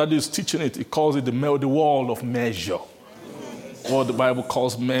 That is teaching it. It calls it the world of measure. What the Bible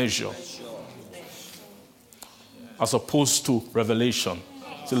calls measure. As opposed to revelation.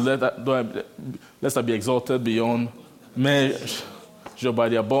 So let that be exalted beyond measure by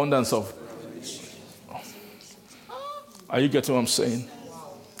the abundance of. Are you getting what I'm saying?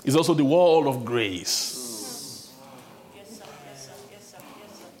 It's also the world of grace.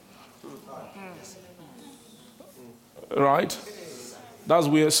 Right? That's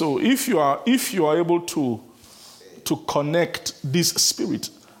where. So if you are able to connect this spirit,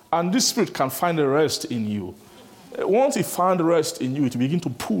 and this spirit can find a rest in you. Once it finds rest in you, it will begin to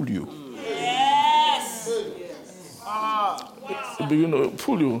pull you. Yes. It begin to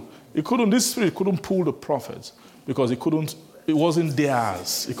pull you. This spirit couldn't pull the prophets because it wasn't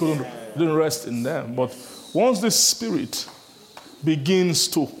theirs. It didn't rest in them. But once this spirit begins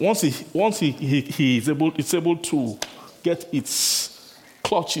to, once he is able to get its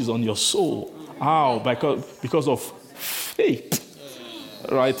clutches on your soul. How? Because of faith,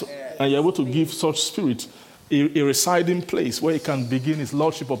 right? And you're able to give such spirit a residing place where it can begin its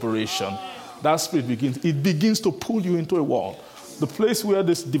lordship operation. That spirit begins to pull you into a world. The place where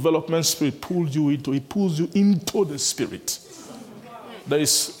this development spirit pulls you into the spirit. There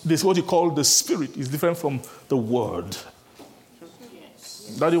is this what you call the spirit is different from the word.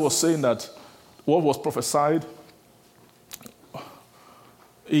 Daddy was saying that what was prophesied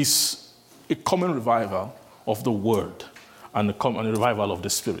is a common revival of the word and a revival of the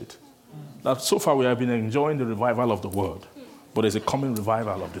spirit. That so far we have been enjoying the revival of the word, but there's a common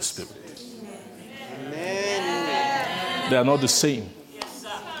revival of the spirit. Amen. They are not the same.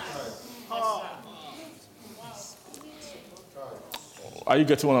 Are you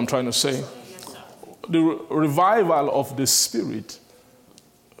getting what I'm trying to say? The revival of the spirit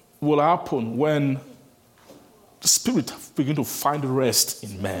will happen when the spirit begins to find rest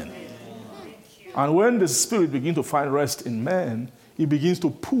in man. And when the spirit begins to find rest in man, he begins to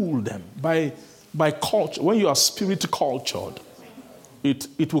pull them by by culture, when you are spirit cultured,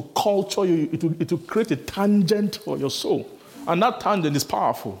 it will culture you, it will create a tangent for your soul. And that tangent is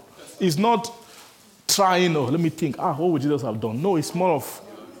powerful. It's not trying, let me think, what would Jesus have done? No, it's more of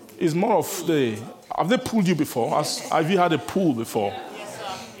have they pulled you before? Have you had a pull before? Yes, sir.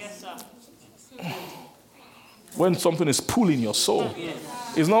 Yes, sir. When something is pulling your soul,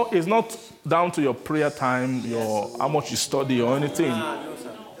 it's not down to your prayer time, how much you study or anything.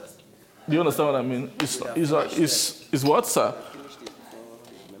 Do you understand what I mean? It's what, sir?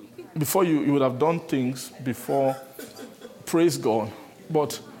 Before you would have done things before, praise God.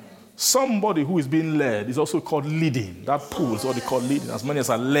 But somebody who is being led is also called leading. That pull is what they call leading. As many as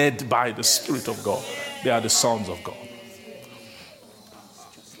are led by the Spirit of God, they are the sons of God.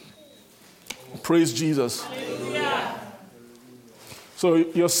 Praise Jesus. So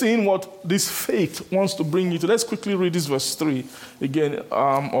you're seeing what this faith wants to bring you to. Let's quickly read this verse 3 again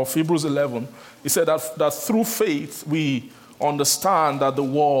of Hebrews 11. He said that through faith we understand that the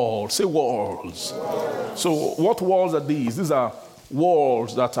walls, say walls. So what walls are these? These are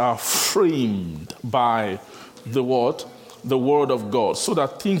walls that are framed by the what? The word of God, so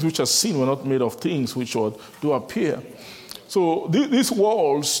that things which are seen were not made of things which do appear. So these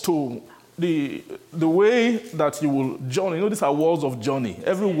walls, to the way that you will journey, these are walls of journey.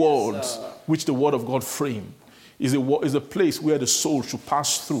 Every word which the word of God frame is a place where the soul should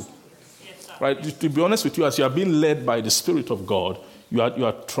pass through. Right? To be honest with you, as you are being led by the Spirit of God, you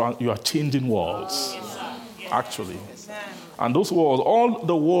are changing walls, actually. And those walls, all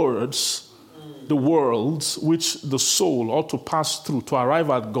the worlds which the soul ought to pass through to arrive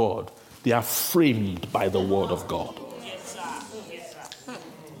at God, they are framed by the word of God.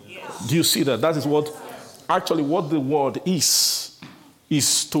 Do you see that? That is what the word is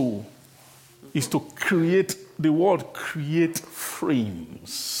to create. The word create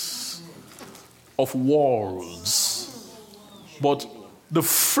frames of walls. But the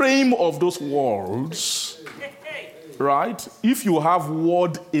frame of those walls, right? If you have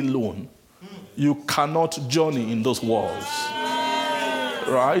word alone, you cannot journey in those walls.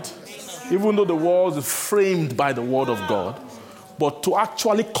 Right? Even though the walls are framed by the word of God, but to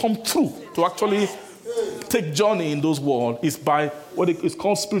actually come through, to actually take journey in those walls is by what is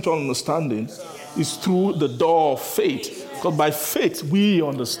called spiritual understanding, is through the door of faith. Because by faith we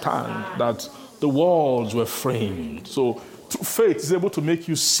understand that the walls were framed. So through faith is able to make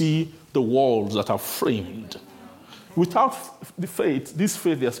you see the walls that are framed. Without the faith, this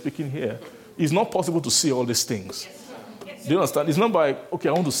faith they are speaking here, it's not possible to see all these things. Do you understand? It's not by, okay,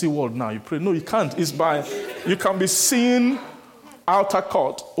 I want to see world now, you pray. No, you can't. It's by, you can be seeing outer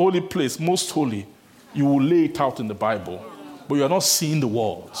court, holy place, most holy. You will lay it out in the Bible, but you are not seeing the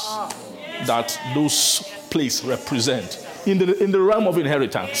walls that those places represent in the realm of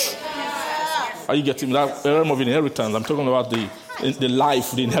inheritance. Are you getting that realm of inheritance? I'm talking about the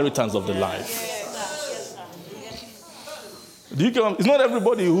life, the inheritance of the life. Do you get? It's not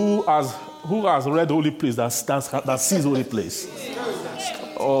everybody who has read holy place that sees holy place,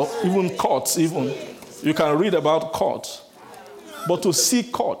 or even courts. Even you can read about court, but to see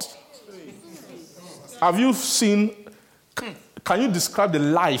court. Have you seen? Can you describe the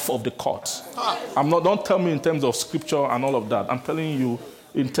life of the court? Don't tell me in terms of scripture and all of that. I'm telling you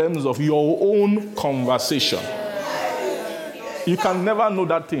in terms of your own conversation. You can never know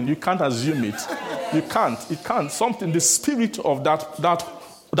that thing. You can't assume it. You can't. It can't. Something, the spirit of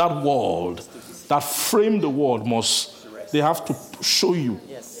that world, that frame the world they have to show you.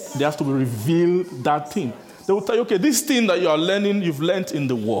 They have to reveal that thing. They will tell you, okay, this thing that you are learning, you've learned in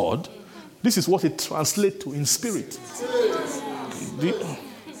the word, this is what it translates to in spirit.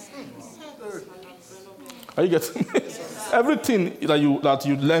 Are you getting me? Everything that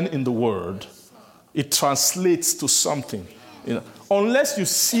you learn in the word, it translates to something. Unless you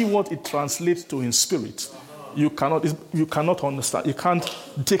see what it translates to in spirit, you cannot understand. You can't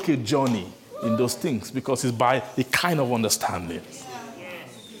take a journey in those things because it's by a kind of understanding.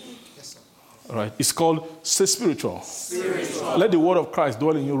 All right. It's called, say spiritual. Let the word of Christ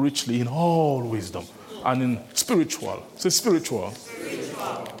dwell in you richly in all wisdom and in spiritual. Say spiritual.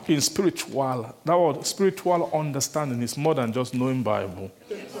 In spiritual. That word, spiritual understanding, is more than just knowing Bible.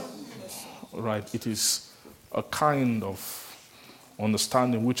 Right. It is a kind of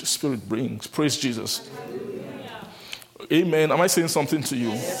understanding which Spirit brings. Praise Jesus. Amen. Am I saying something to you?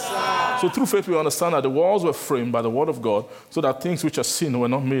 Yes, so through faith we understand that the walls were framed by the word of God, so that things which are seen were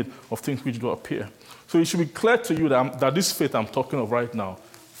not made of things which do appear. So it should be clear to you that this faith I'm talking of right now,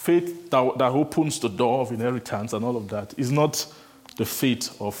 faith that opens the door of inheritance and all of that, is not the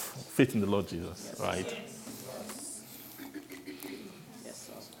faith in the Lord Jesus, right?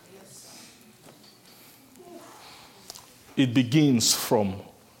 it begins from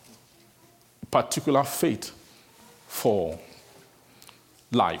particular faith for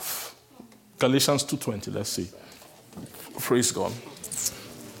life. Galatians 2:20, let's see. Praise God.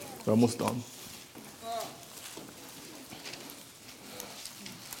 We're almost done.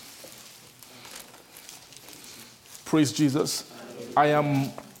 Praise Jesus. I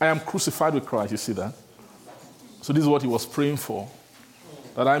am crucified with Christ. You see that? So this is what he was praying for.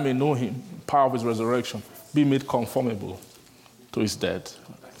 That I may know him, power of his resurrection, be made conformable to his death.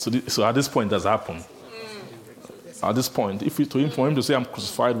 So at this point, that's happened. At this point, for him to say I'm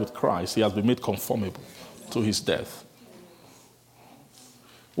crucified with Christ, he has been made conformable to his death.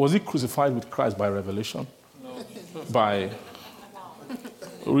 Was he crucified with Christ by revelation? No. By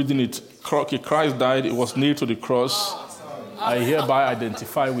reading it. Christ died, it was nailed to the cross. I hereby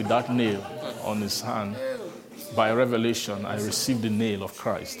identify with that nail on his hand. By revelation, I received the nail of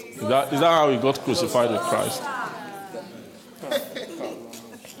Christ. Is that how he got crucified with Christ?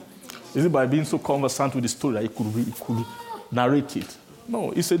 Is it by being so conversant with the story that he could narrate it?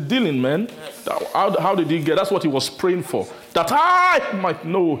 No, it's a dealing, man. How did he get? That's what he was praying for. That I might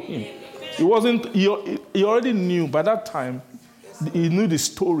know him. He already knew by that time. He knew the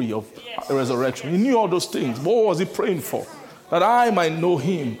story of resurrection. He knew all those things. But what was he praying for? That I might know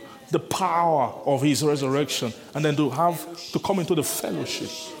him, the power of his resurrection, and then to come into the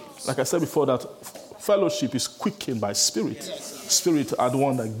fellowship. Like I said before, that fellowship is quickened by spirit. Spirit are the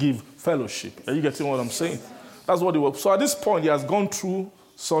one that give fellowship. Are you getting what I'm saying? That's what it was. So at this point, he has gone through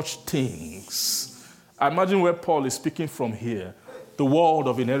such things. I imagine where Paul is speaking from here, the world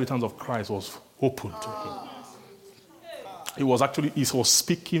of inheritance of Christ was open to him. He was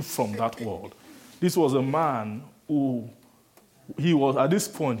speaking from that world. This was a man who, at this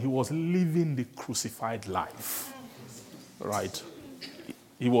point, he was living the crucified life. Right?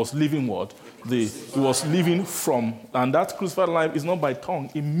 He was living what? He was living from, and that crucified life is not by tongue.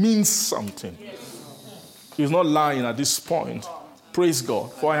 It means something. He's not lying at this point. Praise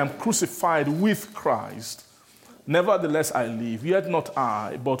God. For I am crucified with Christ. Nevertheless I live. Yet not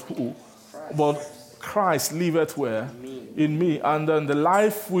I, but who? But Christ liveth where? In me. And then the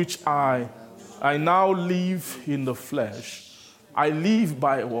life which I now live in the flesh, I live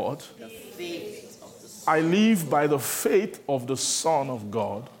by what? I live by the faith of the Son of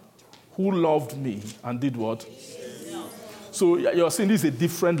God, who loved me and did what? So you're saying this is a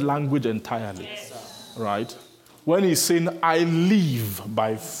different language entirely, right? When he's saying, I live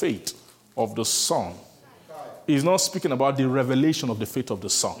by faith of the Son, he's not speaking about the revelation of the faith of the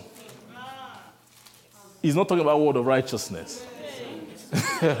Son. He's not talking about word of righteousness.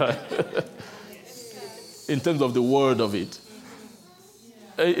 In terms of the word of it.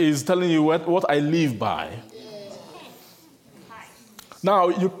 He's telling you what I live by. Now,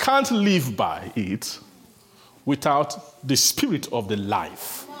 you can't live by it without the spirit of the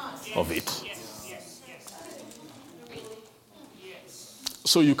life of it.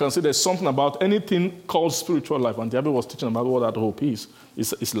 So you can say there's something about anything called spiritual life, and the Bible was teaching about what that hope is.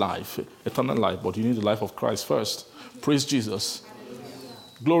 It's life, eternal life, but you need the life of Christ first. Praise Jesus.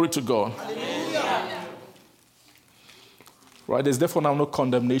 Glory to God. Right, there's therefore now no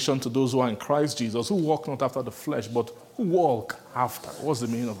condemnation to those who are in Christ Jesus, who walk not after the flesh, but who walk after. What's the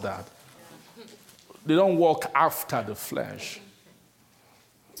meaning of that? They don't walk after the flesh.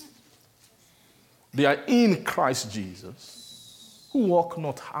 They are in Christ Jesus, who walk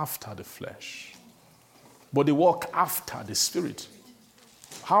not after the flesh, but they walk after the Spirit.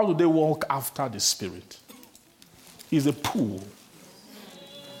 How do they walk after the Spirit? It's a pool.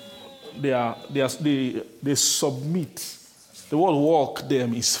 They submit. The word walk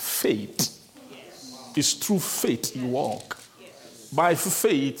them is faith. It's through faith you walk. By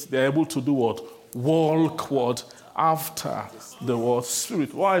faith, they're able to do what? Walk what? After the word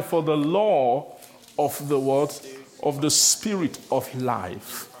Spirit. Why? For the law of the word of the Spirit of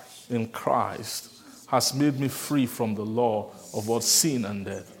life in Christ has made me free from the law of what? Sin and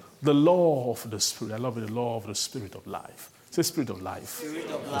death. The law of the Spirit. I love it, the law of the Spirit of life. Say Spirit of life. Spirit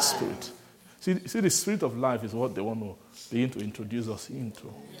of the life. Spirit. See, the Spirit of life is what they want to begin to introduce us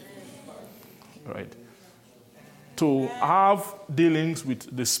into. Right? To have dealings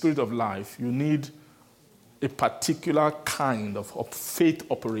with the Spirit of life, you need a particular kind of faith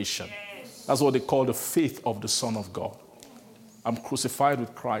operation. That's what they call the faith of the Son of God. I'm crucified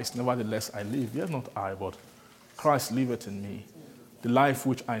with Christ, nevertheless I live. Yet not I, but Christ liveth in me. The life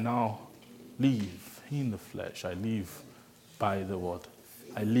which I now live in the flesh, I live by the word.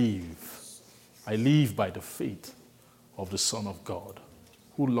 I live by the faith of the Son of God,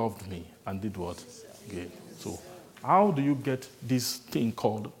 who loved me and did what? Gave. So how do you get this thing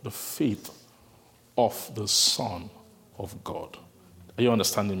called the faith of the Son of God. Are you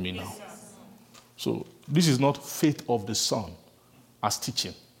understanding me now? So this is not faith of the Son as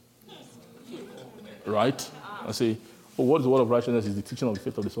teaching. Right? I say, oh, what is the word of righteousness is the teaching of the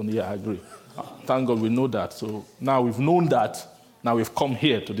faith of the Son. Yeah, I agree. Thank God we know that. So now we've known that. Now we've come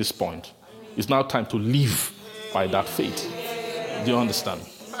here to this point. It's now time to live by that faith. Do you understand?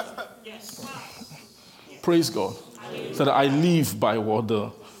 Yes. Praise God. So that I live by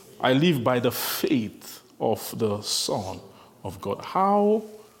I live by the faith of the Son of God. How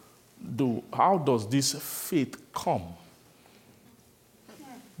does this faith come?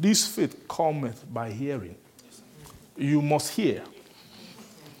 This faith cometh by hearing. You must hear.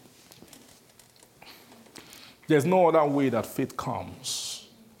 There's no other way that faith comes.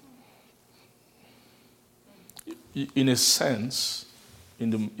 In a sense,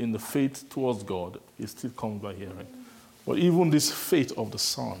 in the faith towards God, it still comes by hearing. But even this faith of the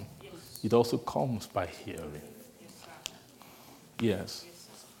Son, it also comes by hearing. Yes.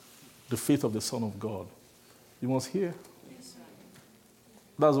 The faith of the Son of God. You must hear.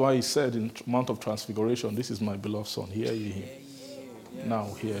 That's why he said in Mount of Transfiguration, this is my beloved Son, hear ye him.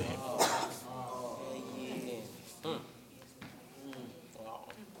 Now hear him.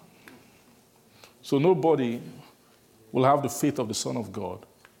 So nobody will have the faith of the Son of God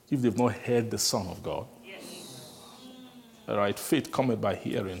if they've not heard the Son of God. All right, faith cometh by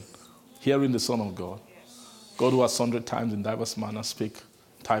hearing. Hearing the Son of God. God who has 100 times in diverse manners spake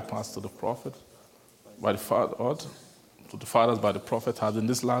time past to the prophet, by the Father, to the fathers by the prophet, has in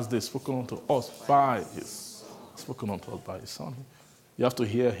this last day spoken unto us by his Son. You have to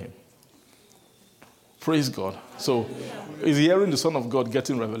hear him. Praise God. So, is hearing the Son of God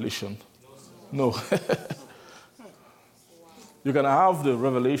getting revelation? No. You can have the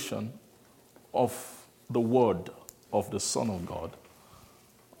revelation of the word of the Son of God,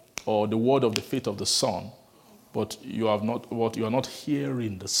 or the word of the faith of the Son, but you are not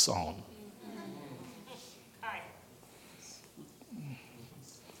hearing the Son.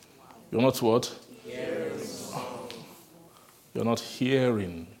 You're not what? You're not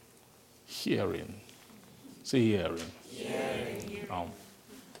hearing. Hearing. Say hearing.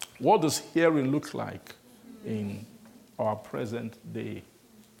 What does hearing look like in our present day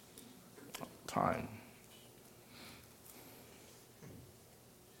time?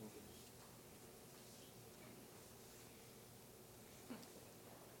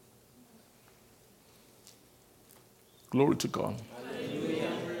 Glory to God. Hallelujah.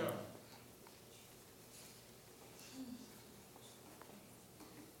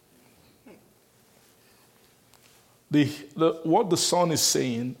 What the Son is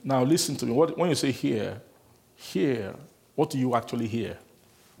saying, now listen to me. When you say hear, what do you actually hear?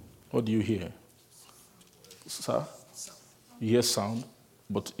 What do you hear? Sir? You hear sound,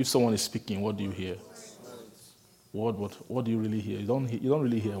 but if someone is speaking, what do you hear? What do you really hear? You don't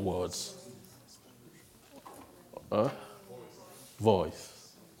really hear words.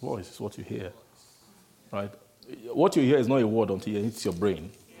 Voice. Voice is what you hear. Right? What you hear is not a word until it hits your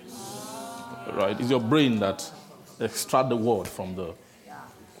brain. Right? It's your brain that extract the word from the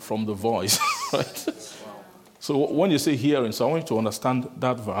voice. Right? So when you say hearing, so I want you to understand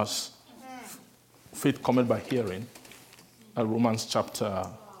that verse. Faith cometh by hearing. Romans chapter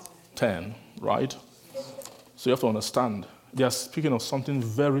 10, right? So you have to understand, they are speaking of something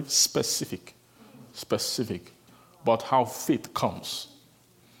very specific, about how faith comes.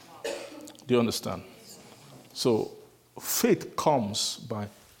 Do you understand? So faith comes by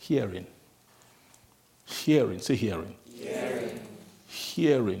hearing. Hearing, say hearing.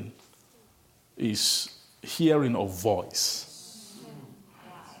 Hearing is hearing of voice.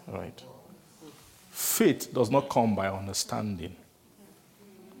 Right? Faith does not come by understanding.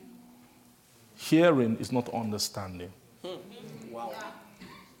 Hearing is not understanding. Wow.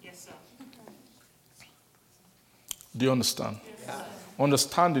 Yes, sir. Do you understand?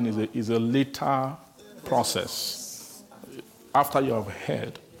 Understanding is a later process. After you have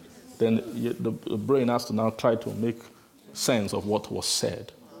heard, then the brain has to now try to make sense of what was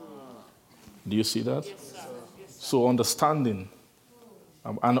said. Do you see that? Yes, sir. So understanding,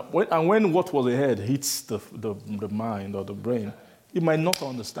 and when what was ahead hits the mind or the brain, it might not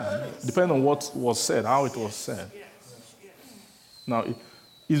understand, depending on what was said, how it was said. Now,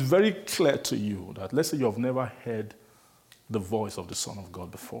 it's very clear to you that, let's say you have never heard the voice of the Son of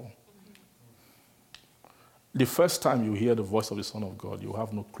God before. The first time you hear the voice of the Son of God, you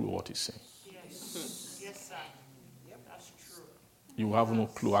have no clue what he's saying. Yes, sir. That's true. You have no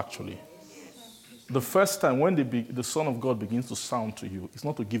clue, actually. The first time when the Son of God begins to sound to you, it's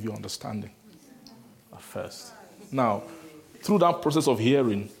not to give you understanding at first. Now, through that process of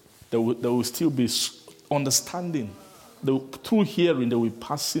hearing, there will still be understanding through hearing, they will be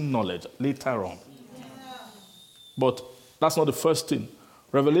passing knowledge later on. But that's not the first thing.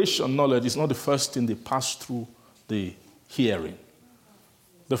 Revelation knowledge is not the first thing they pass through the hearing.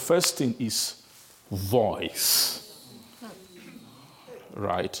 The first thing is voice.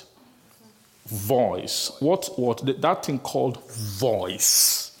 Right? Voice. That thing called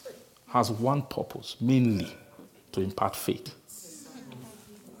voice has one purpose, mainly to impart faith.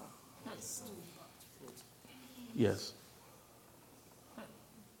 Yes.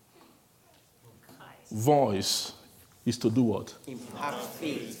 Voice is to do what? Impart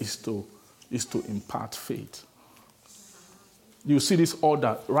faith. Is to impart faith. You see this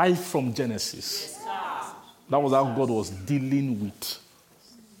order right from Genesis. That was how God was dealing with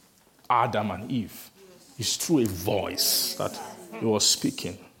Adam and Eve. It's through a voice that he was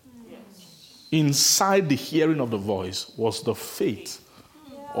speaking. Inside the hearing of the voice was the faith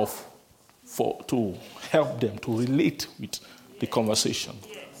to help them to relate with the conversation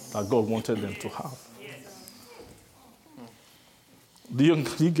that God wanted them to have. Do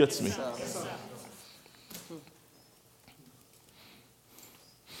you get me?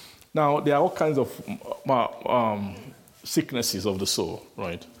 Now, there are all kinds of sicknesses of the soul,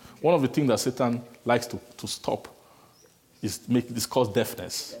 right? One of the things that Satan likes to stop is cause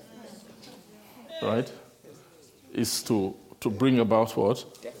deafness, right? Is to bring about what?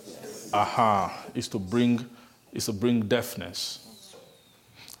 Is to bring deafness.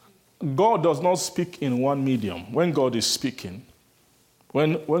 God does not speak in one medium. When God is speaking,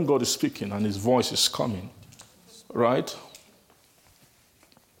 when God is speaking and his voice is coming, right?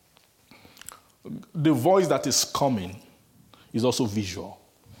 The voice that is coming is also visual.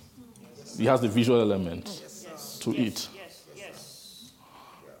 It has the visual element to it.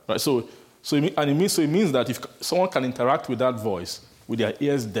 Right? So it means that if someone can interact with that voice with their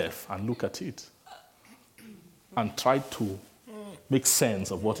ears deaf and look at it and try to make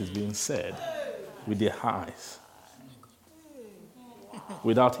sense of what is being said with their eyes,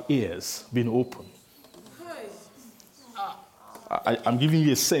 without ears being open. I'm giving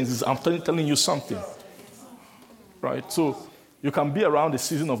you a sense. I'm telling you something. Right? So you can be around the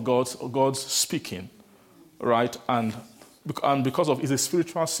season of God's speaking, right? And because of it's a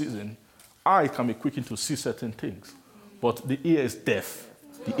spiritual season, I can be quickened to see certain things. But the ear is deaf.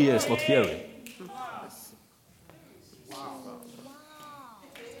 The ear is not hearing.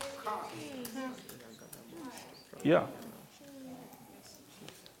 Yeah.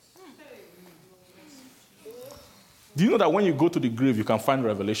 Do you know that when you go to the grave, you can find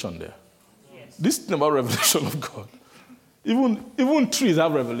revelation there? Yes. This thing about revelation of God, even trees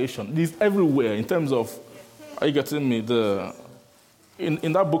have revelation. It's everywhere in terms of, are you getting me?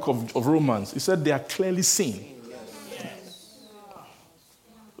 In that book of Romans, it said they are clearly seen. Yes.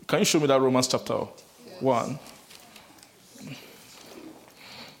 Can you show me that Romans chapter 1?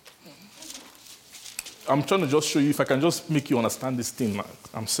 I'm trying to just show you, if I can just make you understand this thing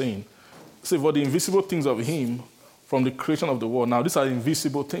I'm saying. Say, for the invisible things of him, from the creation of the world. Now, these are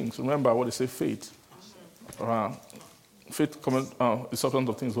invisible things. Remember what they say, faith. Faith is substance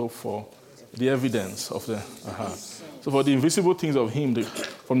of things hoped for, the evidence of the... So for the invisible things of him,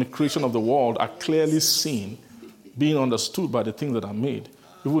 from the creation of the world, are clearly seen, being understood by the things that are made,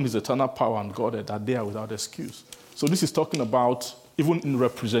 even his eternal power and God that they are without excuse. So this is talking about, even in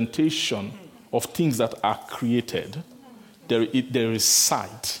representation of things that are created, there is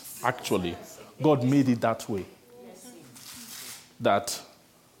sight, actually. God made it that way. That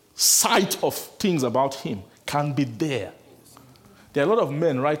sight of things about him can be there. There are a lot of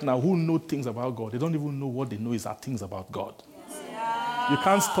men right now who know things about God. They don't even know what they know is things about God. You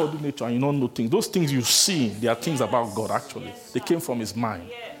can't study nature and you don't know things. Those things you see, they are things about God, actually. They came from his mind,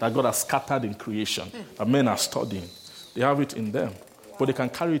 that God has scattered in creation, that men are studying. They have it in them, but they can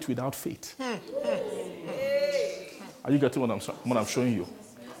carry it without faith. Are you getting what I'm showing you?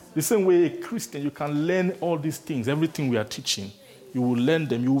 The same way a Christian, you can learn all these things, everything we are teaching. You will learn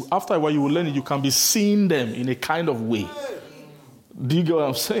them. After a while, you will learn it. You can be seeing them in a kind of way. Do you get what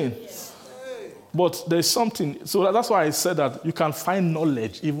I'm saying? But there's something. So that's why I said that you can find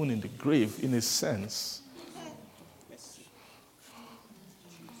knowledge even in the grave, in a sense.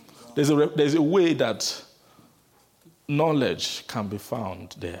 There's a way that knowledge can be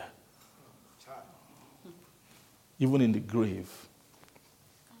found there, even in the grave.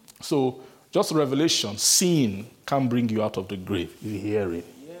 So just revelation, seeing, can bring you out of the grave. You hear it.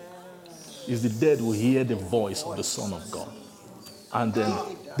 It's the dead who hear the voice of the Son of God. And then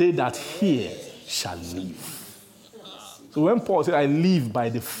they that hear shall live. So when Paul said, I live by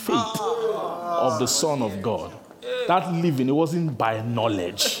the faith of the Son of God, that living, it wasn't by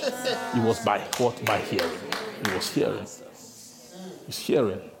knowledge. It was by what? By hearing. He was hearing. He's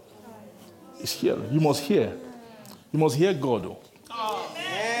hearing. He's hearing. You must hear. You must hear God. Oh.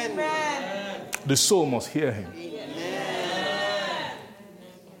 The soul must hear him.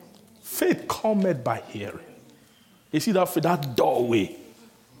 Faith cometh by hearing. You see that doorway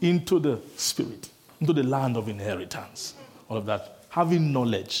into the spirit, into the land of inheritance. All of that. Having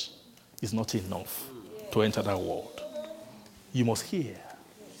knowledge is not enough to enter that world. You must hear.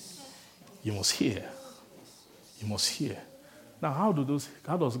 You must hear. You must hear. Now, how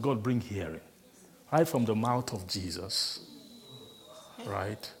does God bring hearing? Right from the mouth of Jesus.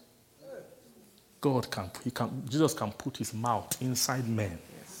 Right? Jesus can put his mouth inside men.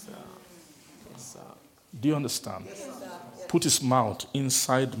 Yes, sir. Yes, sir. Do you understand? Yes, put his mouth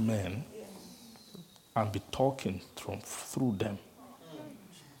inside men and be talking through them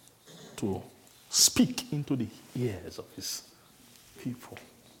to speak into the ears of his people.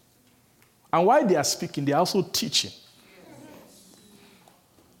 And while they are speaking, they are also teaching.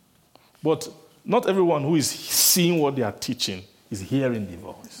 But not everyone who is seeing what they are teaching is hearing the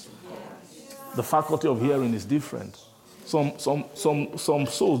voice. The faculty of hearing is different. Some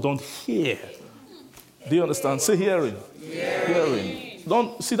souls don't hear. Do you understand? Say hearing. Hearing.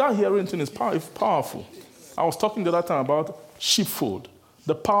 Don't see that hearing thing is powerful. I was talking the other time about sheepfold.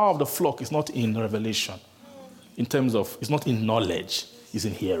 The power of the flock is not in revelation. In terms of, it's not in knowledge, it's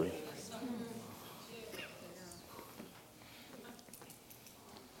in hearing.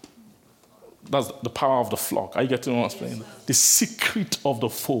 That's the power of the flock. Are you getting what I'm saying? The secret of the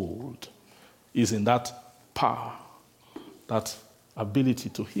fold is in that power, that ability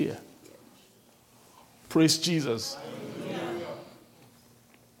to hear. Praise Jesus. Hallelujah.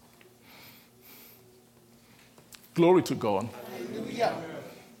 Glory to God. Hallelujah.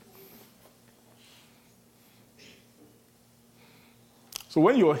 So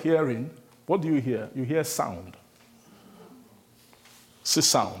when you're hearing, what do you hear? You hear sound. Say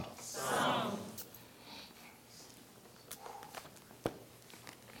sound. Sound.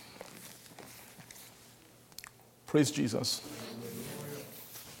 Praise Jesus.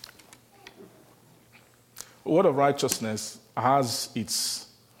 The word of righteousness has its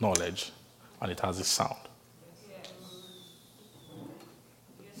knowledge and it has its sound.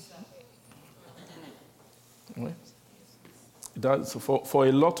 Right? It does, for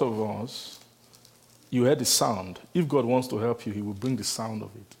a lot of us, you heard the sound. If God wants to help you, he will bring the sound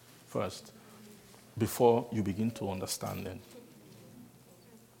of it first before you begin to understand it.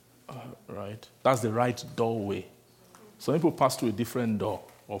 Right? That's the right doorway. Some people pass through a different door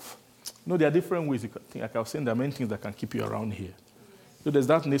of, there are different ways you can think. Like I was saying, there are many things that can keep you around here. So there's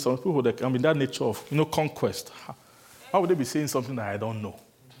that nature, some people that can be that nature of, conquest. How would they be saying something that I don't know,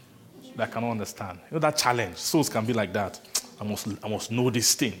 that I cannot understand? That challenge. Souls can be like that. I must know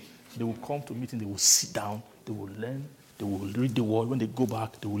this thing. They will come to meeting, they will sit down, they will learn, they will read the word. When they go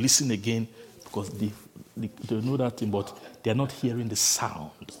back, they will listen again because they know that thing, but they are not hearing the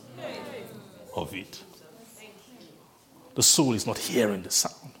sound of it. The soul is not hearing the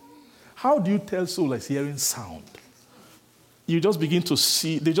sound. How do you tell soul is hearing sound? You just begin to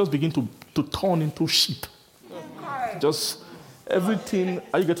see, they just begin to turn into sheep. Just everything,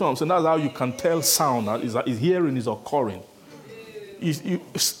 are you getting what I'm saying? That's how you can tell sound is hearing is occurring.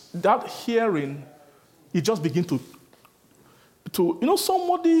 That hearing, it just begin to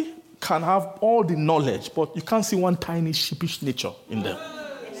somebody can have all the knowledge, but you can't see one tiny sheepish nature in them.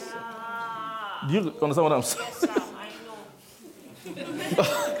 Do you understand what I'm saying? Yes, sir, I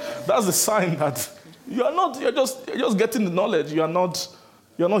know. That's the sign that you're just getting the knowledge. You're not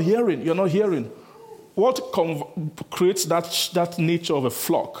hearing. What creates that nature of a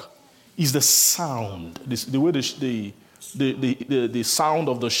flock is the sound, the way the sound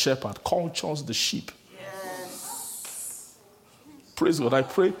of the shepherd cultures the sheep. Yes. Praise God. I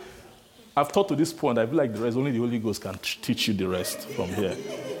pray. I've taught to this point. I feel like the rest, only the Holy Ghost can teach you the rest from here.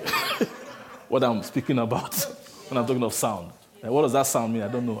 What I'm speaking about when I'm talking of sound. Like, what does that sound mean? I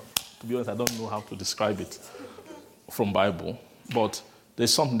don't know. To be honest, I don't know how to describe it from Bible. But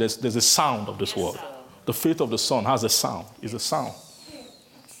there's something. There's a sound of this world. The faith of the Son has a sound. It's a sound.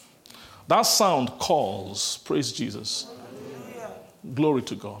 That sound calls. Praise Jesus. Glory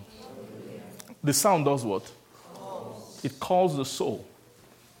to God. The sound does what? It calls the soul.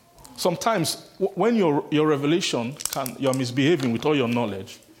 Sometimes when your revelation you're misbehaving with all your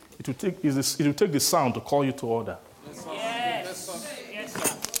knowledge, it will take the sound to call you to order. Yes. Yes,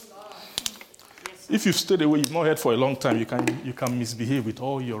 sir. If you've stayed away, you've not heard for a long time, you can misbehave with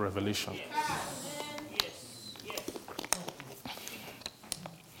all your revelation.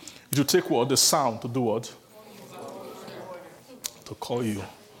 It will take what? The sound to do what? To call you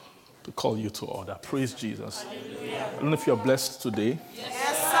to call you to order. Praise Jesus. I don't know if you're blessed today.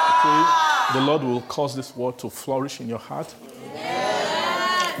 I pray the Lord will cause this word to flourish in your heart.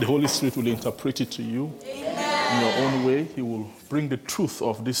 The Holy Spirit will interpret it to you in your own way. He will bring the truth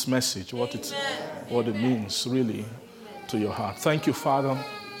of this message, what it means really to your heart. Thank you, Father.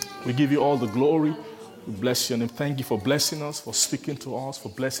 We give you all the glory. We bless your name. Thank you for blessing us, for speaking to us, for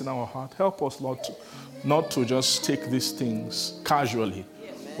blessing our heart. Help us, Lord, not to just take these things casually.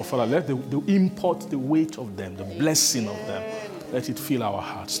 But Father, let the import, the weight of them, the blessing of them, let it fill our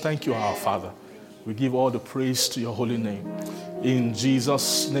hearts. Thank you, our Father. We give all the praise to your holy name. In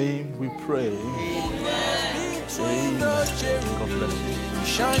Jesus' name we pray. Amen. God bless you.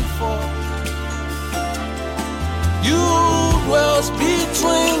 Shine forth. You dwells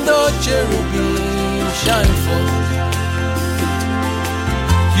between the cherubim. Shine forth.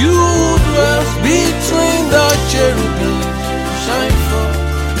 You dwells between the cherubim. Shine forth.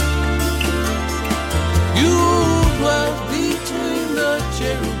 You dwells between the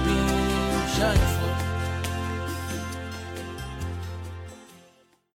cherubim. Shine forth.